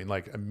start doing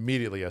like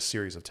immediately a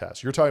series of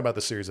tests. You're talking about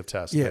the series of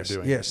tests they're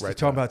doing. Yes. They're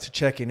talking about the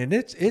checking. And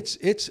it's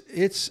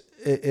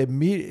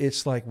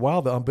like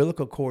while the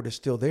umbilical cord is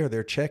still there,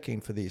 they're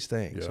checking for these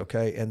things. Yeah.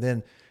 Okay. And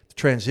then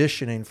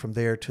transitioning from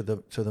there to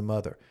the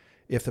mother,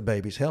 if the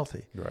baby's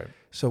healthy. Right.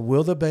 So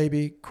will the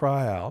baby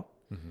cry out,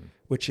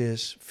 which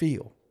is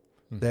feel.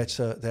 That's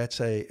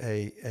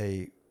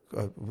a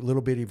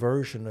little bitty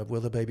version of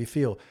will the baby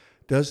feel.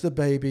 Does the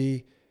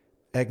baby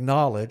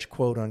acknowledge,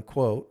 quote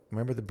unquote?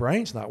 Remember, the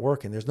brain's not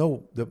working. There's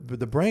no the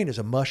brain is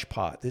a mush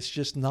pot.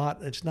 It's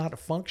not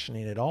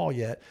functioning at all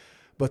yet.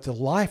 But the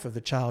life of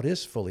the child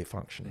is fully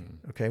functioning.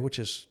 Okay, which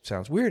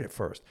sounds weird at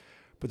first,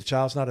 but the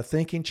child's not a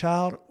thinking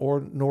child,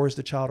 nor is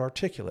the child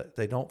articulate.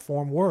 They don't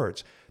form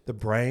words. The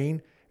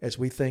brain, as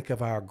we think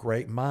of our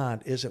great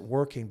mind, isn't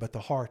working, but the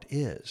heart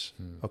is.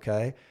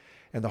 Okay,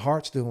 and the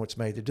heart's doing what's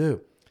made to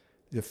do.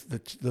 The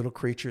little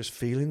creature's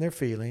feeling their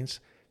feelings,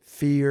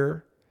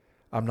 fear.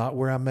 I'm not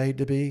where I'm made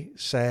to be.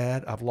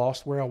 Sad. I've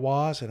lost where I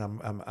was,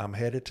 and I'm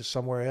headed to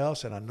somewhere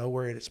else, and I know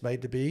where it's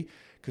made to be,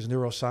 because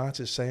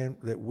neuroscience is saying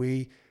that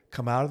we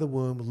come out of the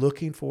womb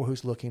looking for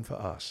who's looking for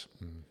us.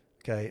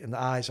 Okay, and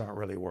the eyes aren't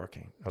really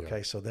working.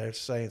 Okay, so they're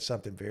saying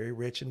something very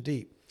rich and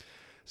deep.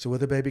 So will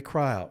the baby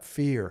cry out?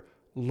 Fear,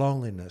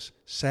 loneliness,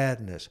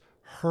 sadness,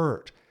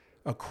 hurt,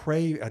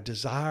 a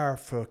desire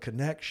for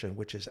connection,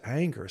 which is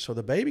anger. So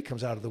the baby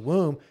comes out of the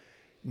womb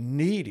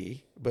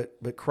needy,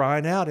 but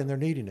crying out in their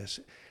neediness.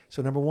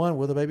 So number one,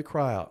 will the baby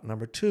cry out?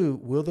 Number two,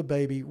 will the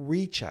baby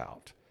reach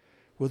out?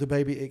 Will the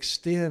baby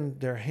extend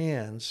their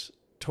hands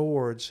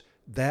towards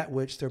that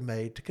which they're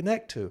made to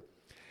connect to?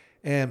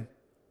 And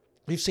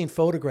we've seen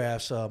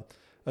photographs of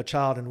a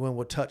child in the womb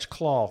will touch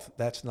cloth.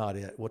 That's not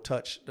it. Will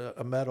touch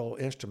a metal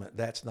instrument.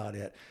 That's not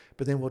it.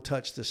 But then will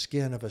touch the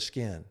skin of a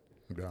skin,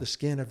 the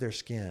skin of their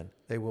skin.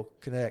 They will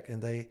connect, and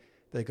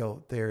they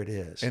go, there it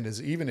is. And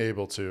is even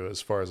able to,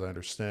 as far as I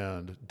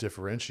understand,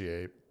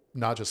 differentiate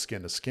not just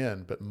skin to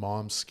skin, but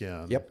mom's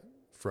skin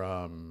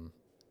from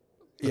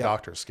the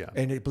doctor's skin.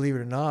 And believe it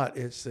or not,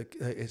 it's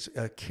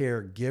a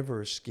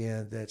caregiver's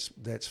skin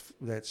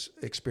that's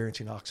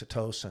experiencing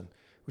oxytocin,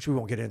 which we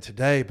won't get into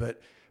today,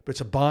 but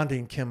it's a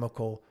bonding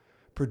chemical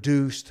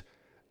produced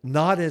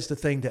not as the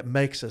thing that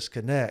makes us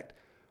connect,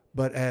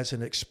 but as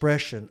an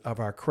expression of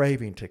our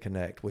craving to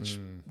connect, which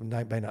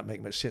may not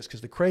make much sense because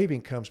the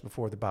craving comes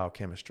before the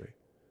biochemistry.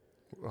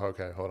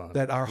 Okay, hold on.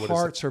 That our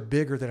hearts are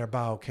bigger than our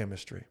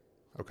biochemistry.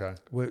 Okay.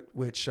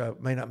 Which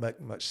may not make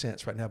much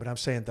sense right now, but I'm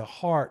saying the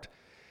heart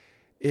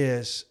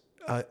is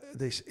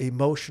this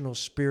emotional,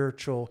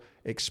 spiritual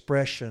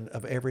expression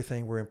of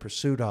everything we're in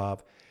pursuit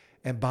of,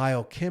 and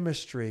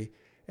biochemistry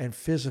and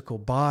physical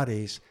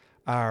bodies,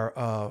 our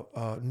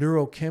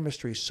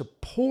neurochemistry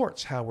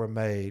supports how we're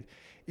made.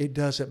 It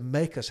doesn't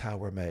make us how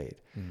we're made.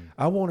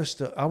 I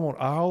want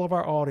all of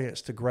our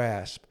audience to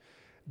grasp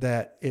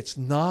that it's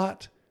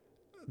not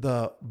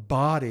the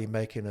body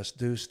making us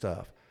do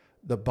stuff.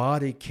 The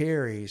body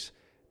carries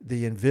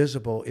the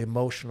invisible,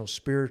 emotional,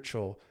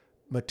 spiritual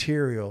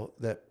material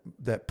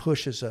that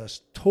pushes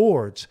us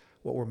towards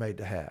what we're made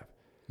to have.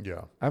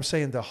 Yeah. I'm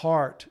saying the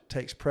heart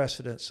takes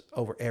precedence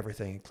over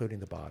everything, including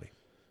the body.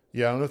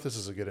 Yeah, I don't know if this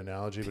is a good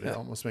analogy, but it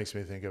almost makes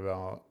me think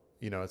about,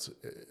 it's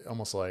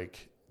almost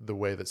like the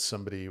way that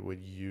somebody would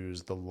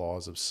use the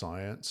laws of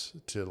science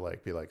to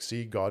be like,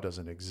 see, God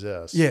doesn't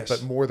exist. Yes.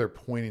 But more they're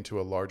pointing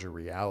to a larger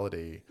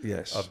reality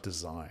Yes. of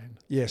design.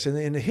 Yes, and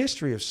in the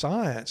history of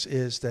science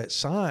is that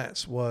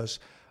science was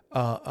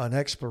an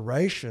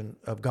exploration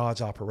of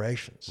God's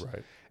operations.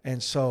 Right.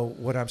 And so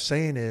what I'm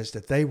saying is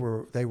that they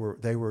were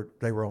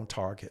on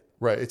target.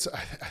 Right.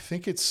 I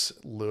think it's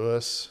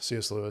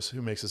C.S. Lewis,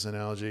 who makes this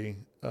analogy.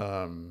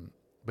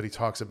 But he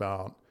talks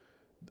about,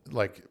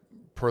 like,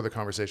 per the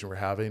conversation we're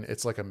having,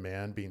 it's like a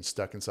man being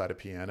stuck inside a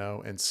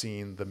piano and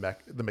seeing the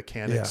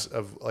mechanics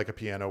of like a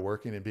piano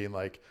working and being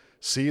like,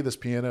 see, this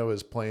piano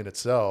is playing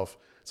itself.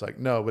 It's like,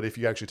 no, but if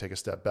you actually take a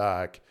step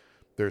back,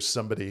 there's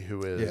somebody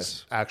who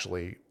is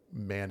actually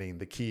manning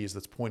the keys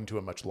that's pointing to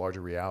a much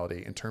larger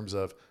reality in terms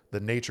of the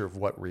nature of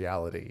what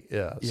reality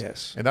is.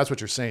 Yes. And that's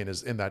what you're saying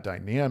is in that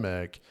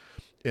dynamic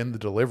in the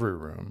delivery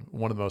room,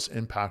 one of the most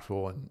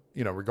impactful and,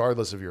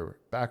 regardless of your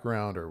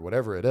background or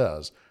whatever it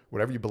is,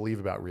 whatever you believe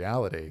about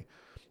reality,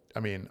 I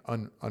mean,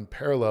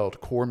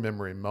 unparalleled core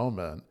memory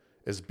moment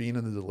is being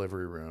in the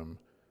delivery room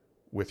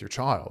with your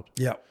child.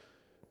 Yeah.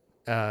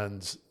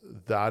 And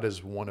that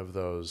is one of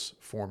those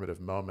formative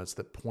moments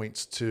that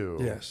points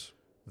to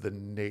the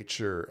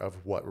nature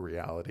of what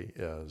reality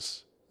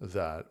is,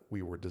 that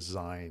we were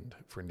designed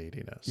for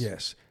neediness.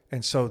 Yes.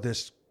 And so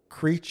this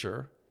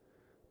creature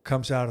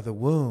comes out of the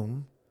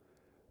womb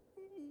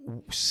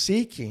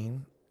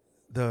seeking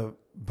the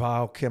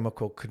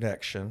biochemical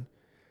connection,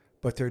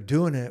 but they're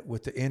doing it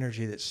with the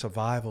energy that's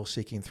survival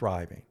seeking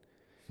thriving.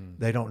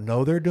 They don't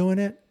know they're doing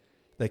it.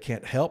 They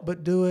can't help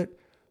but do it,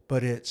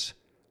 but it's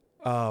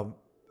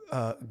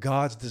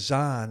God's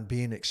design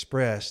being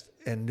expressed,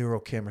 and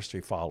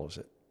neurochemistry follows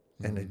it.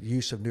 And the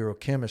use of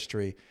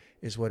neurochemistry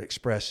is what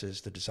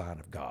expresses the design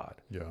of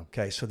God. Yeah.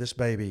 Okay, so this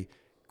baby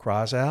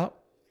cries out,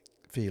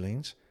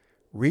 feelings,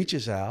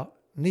 reaches out,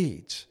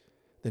 needs.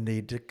 The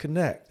need to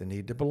connect, the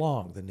need to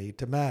belong, the need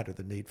to matter,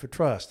 the need for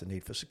trust, the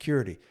need for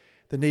security,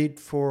 the need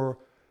for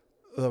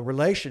a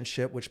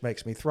relationship which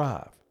makes me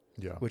thrive,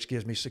 which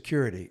gives me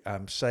security.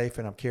 I'm safe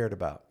and I'm cared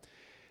about.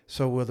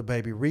 So will the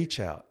baby reach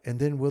out? And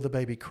then will the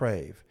baby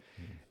crave?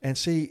 And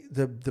see,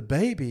 the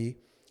baby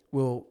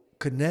will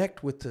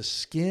connect with the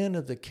skin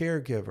of the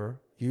caregiver,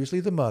 usually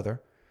the mother,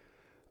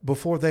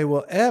 before they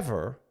will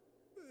ever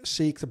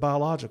seek the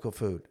biological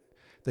food.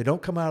 They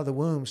don't come out of the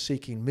womb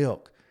seeking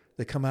milk.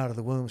 They come out of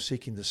the womb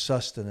seeking the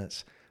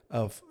sustenance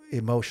of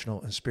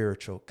emotional and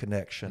spiritual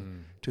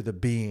connection to the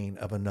being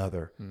of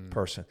another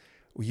person.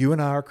 You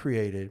and I are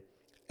created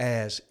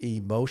as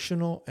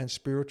emotional and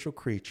spiritual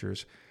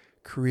creatures,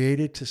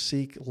 created to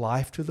seek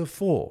life to the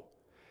full.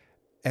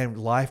 And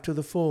life to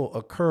the full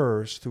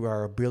occurs through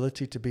our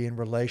ability to be in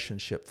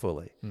relationship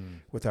fully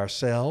with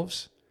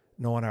ourselves,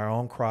 knowing our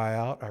own cry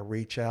out, our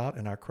reach out,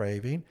 and our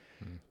craving,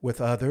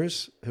 with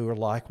others who are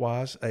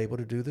likewise able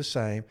to do the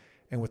same,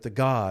 and with the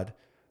God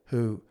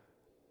who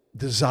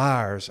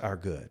desires our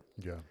good.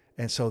 Yeah.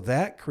 And so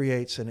that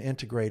creates an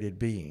integrated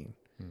being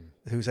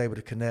who's able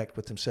to connect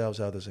with themselves,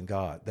 others, and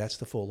God. That's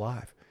the full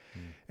life.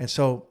 And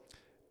so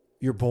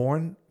you're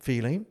born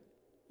feeling,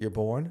 you're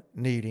born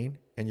needing,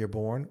 and you're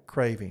born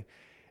craving.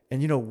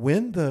 And,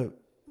 when the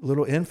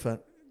little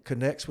infant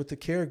connects with the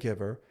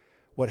caregiver,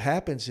 what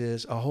happens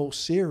is a whole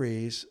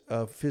series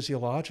of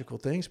physiological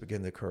things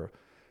begin to occur.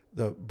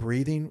 The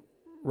breathing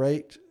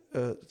rate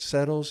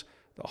settles,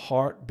 the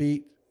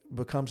heartbeat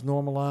becomes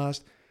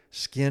normalized,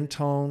 skin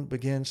tone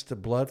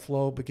blood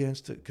flow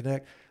begins to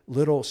connect,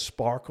 little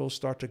sparkles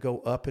start to go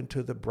up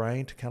into the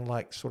brain to kind of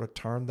like sort of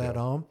turn that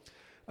on.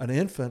 An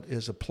infant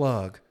is a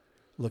plug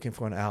looking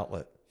for an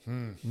outlet.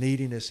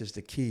 Neediness is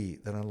the key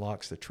that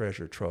unlocks the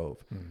treasure trove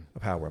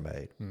of how we're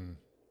made.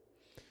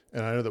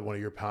 And I know that one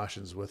of your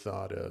passions with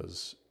that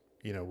is,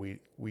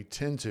 we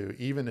tend to,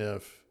 even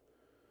if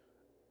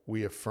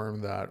we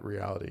affirm that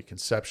reality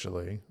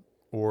conceptually,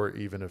 or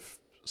even if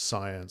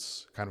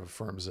science kind of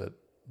affirms it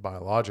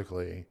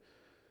biologically,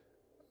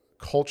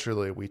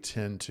 culturally, we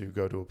tend to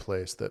go to a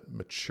place that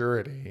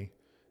maturity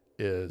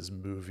is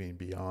moving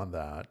beyond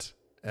that.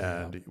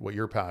 And what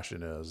your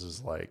passion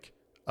is like,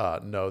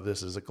 no,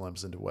 this is a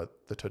glimpse into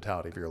what the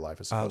totality of your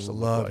life is supposed to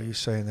look like. I love you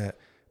saying that.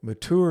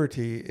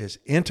 Maturity is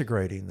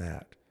integrating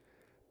that,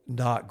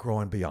 not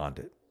growing beyond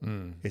it.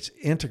 It's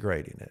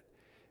integrating it.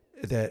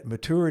 That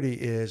maturity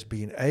is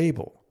being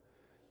able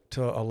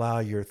to allow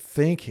your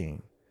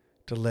thinking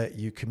to let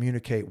you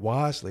communicate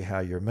wisely how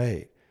you're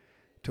made,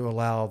 to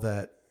allow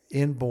that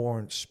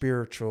inborn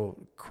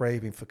spiritual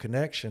craving for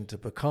connection to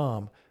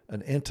become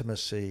an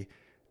intimacy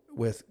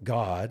with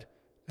God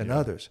and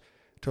others,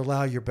 to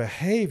allow your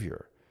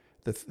behavior,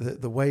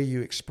 the way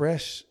you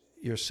express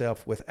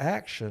yourself with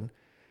action,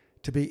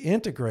 to be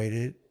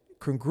integrated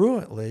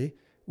congruently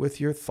with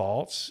your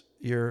thoughts,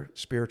 your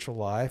spiritual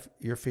life,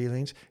 your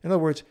feelings. In other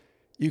words,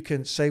 you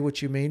can say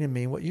what you mean and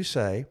mean what you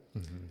say.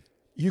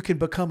 You can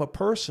become a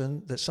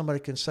person that somebody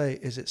can say,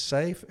 is it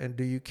safe and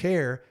do you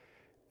care?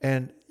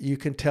 And you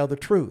can tell the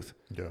truth.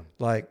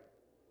 Like,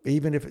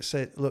 even if it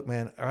said, look,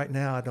 man, right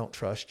now I don't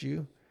trust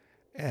you.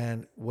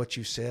 And what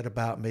you said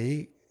about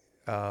me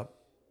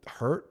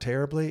hurt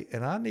terribly.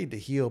 And I need to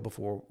heal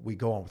before we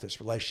go on with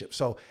this relationship.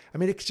 So,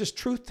 it's just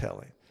truth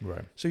telling.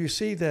 Right. So you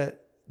see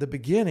that the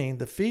beginning,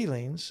 the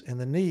feelings and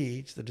the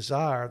needs, the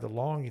desire, the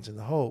longings and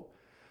the hope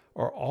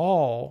are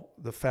all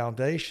the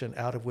foundation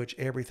out of which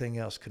everything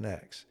else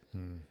connects.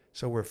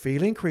 So we're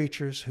feeling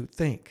creatures who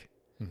think.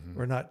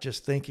 We're not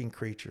just thinking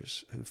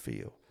creatures who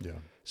feel.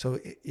 So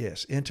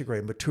yes,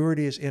 integrate.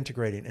 Maturity is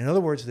integrating. In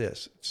other words,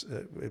 it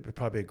would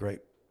probably be a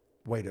great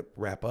way to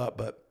wrap up,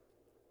 but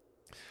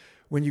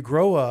when you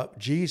grow up,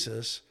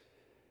 Jesus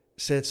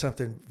said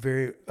something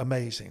very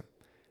amazing.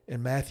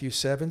 In Matthew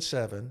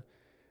 7:7,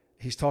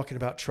 he's talking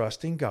about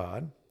trusting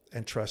God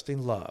and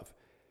trusting love,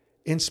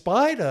 in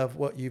spite of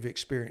what you've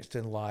experienced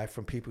in life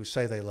from people who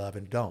say they love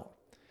and don't.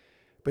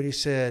 But he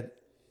said,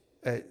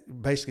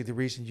 basically the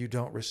reason you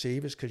don't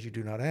receive is because you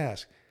do not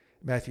ask.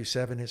 Matthew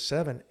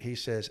 7:7, he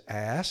says,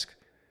 ask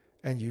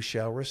and you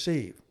shall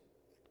receive.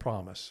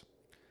 Promise.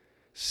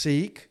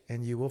 Seek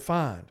and you will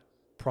find.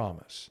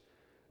 Promise.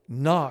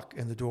 Knock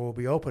and the door will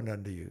be opened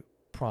unto you.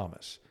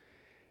 Promise.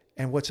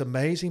 And what's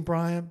amazing,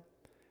 Brian,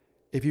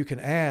 if you can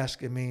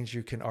ask, it means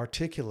you can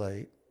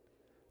articulate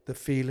the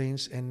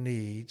feelings and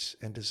needs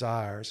and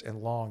desires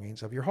and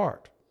longings of your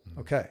heart.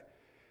 Okay.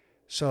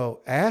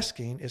 So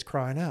asking is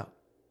crying out.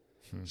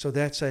 So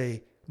that's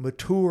a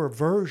mature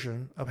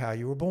version of how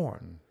you were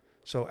born.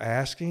 So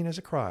asking is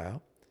a cry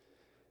out.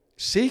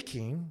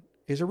 Seeking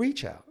is a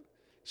reach out.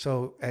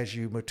 So as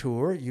you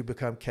mature, you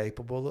become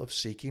capable of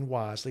seeking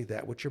wisely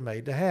that which you're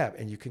made to have,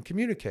 and you can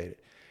communicate it.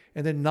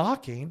 And then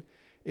knocking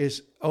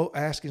is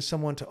asking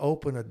someone to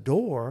open a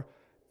door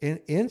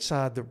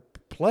inside the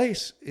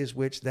place is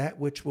that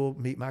which will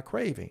meet my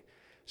craving.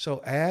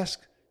 So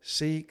ask,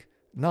 seek,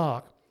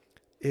 knock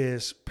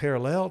is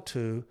parallel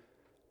to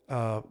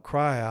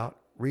cry out,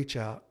 reach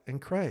out,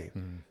 and crave.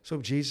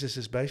 So Jesus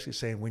is basically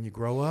saying, when you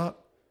grow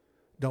up,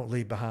 don't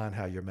leave behind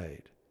how you're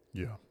made.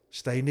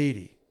 Stay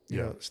needy.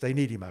 Stay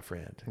needy, my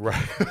friend.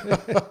 Right.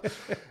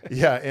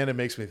 Yeah. And it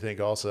makes me think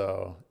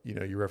also,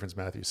 you referenced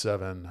Matthew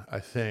 7. I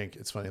think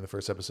it's funny, in the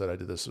first episode I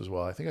did this as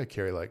well. I think I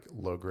carry like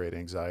low grade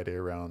anxiety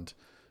around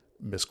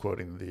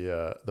misquoting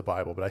the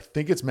Bible, but I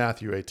think it's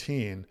Matthew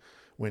 18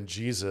 when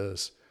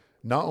Jesus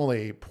not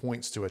only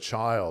points to a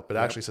child, but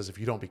actually says, if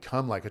you don't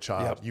become like a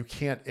child, you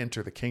can't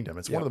enter the kingdom.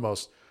 It's one of the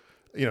most,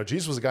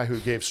 Jesus was a guy who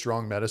gave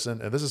strong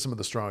medicine, and this is some of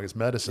the strongest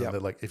medicine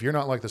that, like, if you're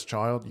not like this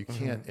child, you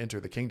can't enter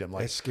the kingdom.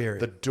 Like, it's scary.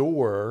 The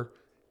door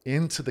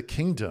into the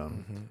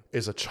kingdom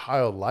is a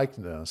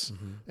childlikeness.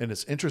 And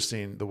it's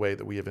interesting the way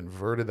that we have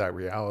inverted that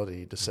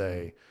reality to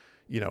say,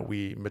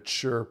 we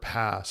mature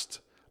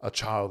past a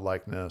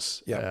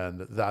childlikeness,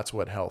 and that's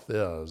what health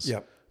is.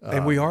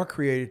 And we are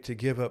created to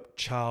give up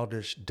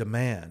childish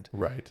demand,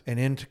 right, and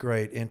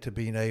integrate into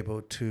being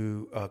able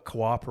to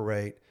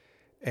cooperate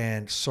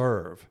and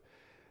serve.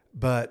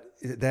 But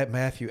that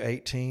Matthew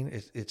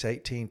 18, it's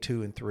 18,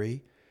 2 and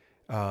 3.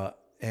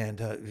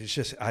 And it's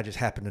just, I just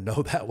happen to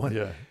know that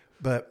one.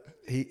 But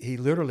he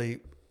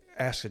literally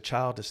asks a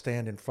child to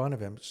stand in front of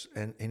him,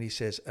 and he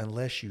says,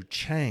 unless you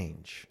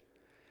change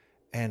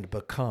and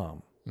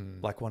become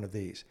like one of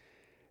these.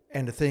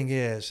 And the thing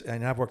is,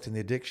 and I've worked in the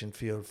addiction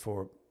field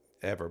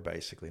forever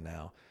basically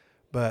now,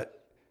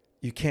 but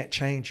you can't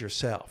change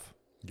yourself.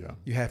 Yeah.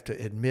 You have to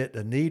admit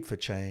a need for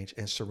change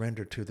and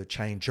surrender to the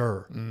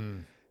changer.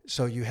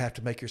 So you have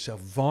to make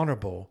yourself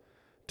vulnerable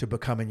to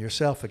becoming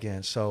yourself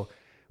again. So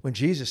when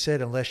Jesus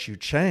said, unless you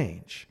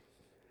change,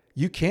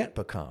 you can't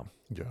become,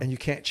 and you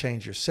can't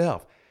change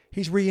yourself.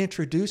 He's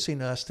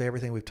reintroducing us to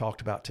everything we've talked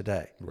about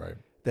today. Right.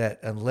 That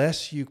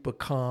unless you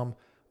become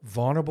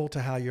vulnerable to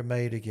how you're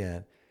made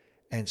again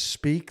and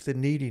speak the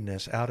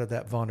neediness out of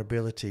that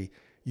vulnerability,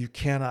 you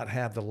cannot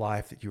have the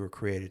life that you were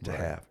created to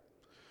have.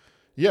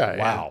 Yeah.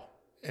 Wow.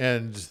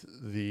 And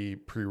the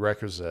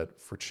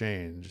prerequisite for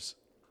change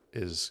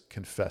is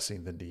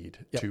confessing the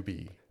need to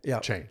be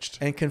changed.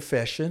 And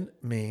confession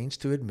means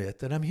to admit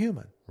that I'm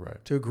human.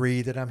 Right. To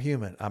agree that I'm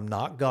human. I'm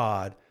not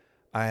God.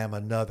 I am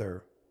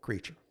another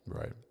creature.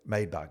 Right.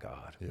 Made by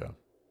God. Yeah.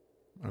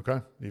 Okay.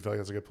 Do you feel like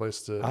that's a good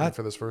place to end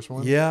for this first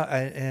one? Yeah.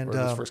 And or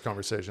this first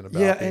conversation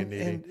about being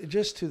needy? And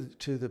just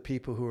to the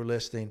people who are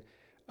listening,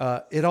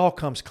 it all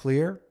comes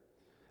clear.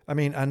 I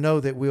mean, I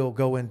know that we'll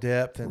go in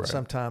depth, and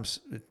sometimes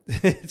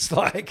it's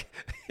like,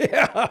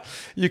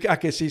 I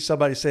can see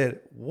somebody saying,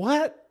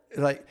 "What?"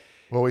 Like,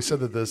 well, we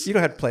said that this. You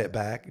don't have to play it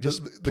back.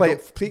 Just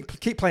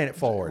keep playing it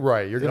forward.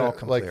 Right. You're It'll gonna all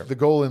come like clear. the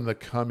goal in the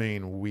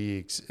coming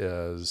weeks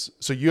is.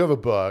 So you have a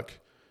book.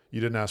 You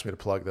didn't ask me to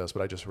plug this,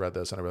 but I just read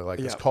this and I really like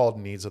it. It's called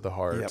Needs of the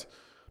Heart. Yep.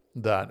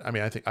 That, I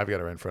mean, I think I've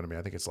got it right in front of me.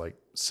 I think it's like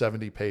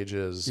 70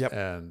 pages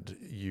and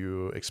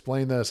you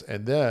explain this.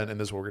 And then, and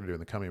this is what we're going to do in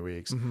the coming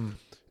weeks,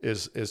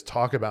 is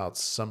talk about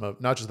some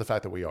of, not just the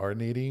fact that we are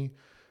needy,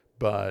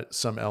 but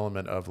some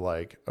element of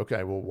like,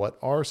 okay, well, what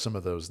are some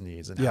of those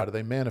needs and how do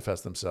they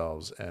manifest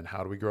themselves and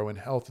how do we grow in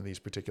health in these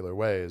particular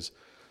ways?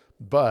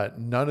 But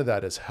none of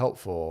that is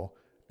helpful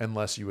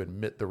unless you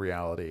admit the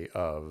reality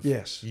of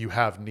you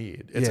have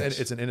need.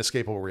 It's an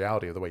inescapable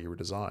reality of the way you were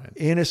designed.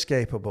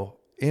 Inescapable.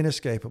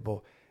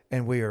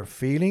 And we are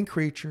feeling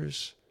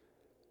creatures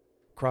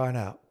crying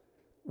out.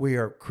 We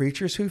are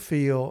creatures who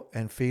feel,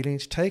 and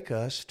feelings take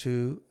us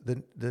to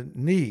the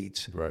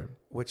needs,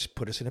 which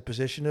put us in a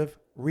position of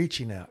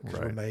reaching out because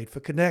we're made for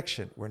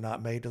connection. We're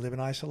not made to live in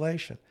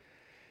isolation.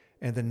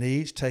 And the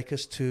needs take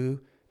us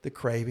to the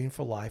craving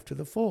for life to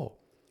the full,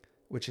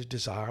 which is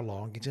desire,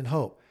 longings, and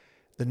hope.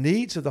 The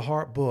Needs of the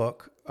Heart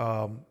book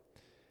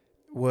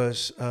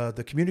was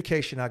the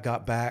communication I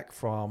got back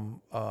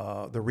from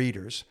the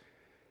readers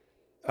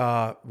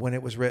when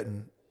it was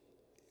written.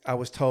 I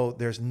was told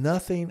there's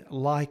nothing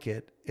like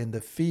it in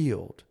the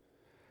field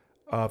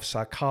of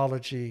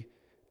psychology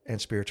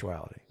and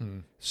spirituality.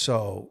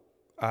 So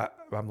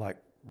I'm like,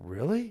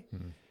 really?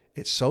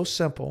 It's so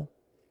simple.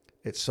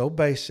 It's so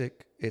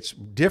basic. It's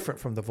different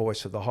from the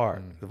Voice of the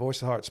Heart. The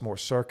Voice of the Heart's more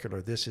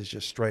circular. This is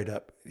just straight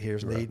up.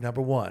 Here's need number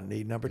 1,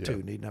 need number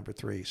 2, need number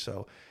 3.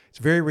 So it's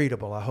very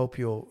readable. I hope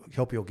you'll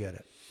get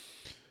it.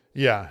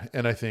 Yeah,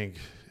 and I think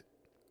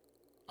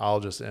I'll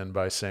just end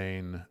by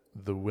saying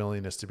the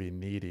willingness to be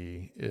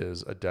needy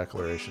is a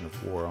declaration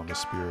of war on the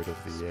spirit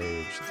of the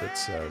age that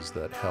says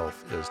that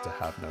health is to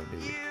have no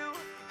need.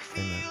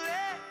 Amen.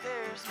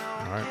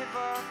 All right.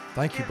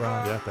 Thank you,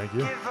 Brian. Yeah, thank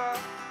you.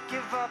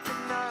 Give up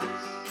in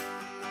us.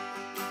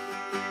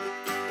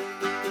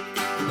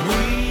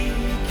 We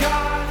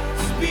got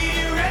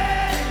spirit,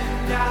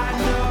 and I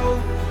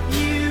know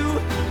you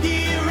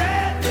hear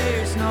it.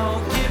 There's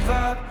no give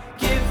up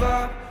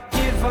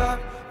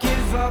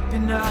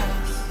in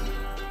us.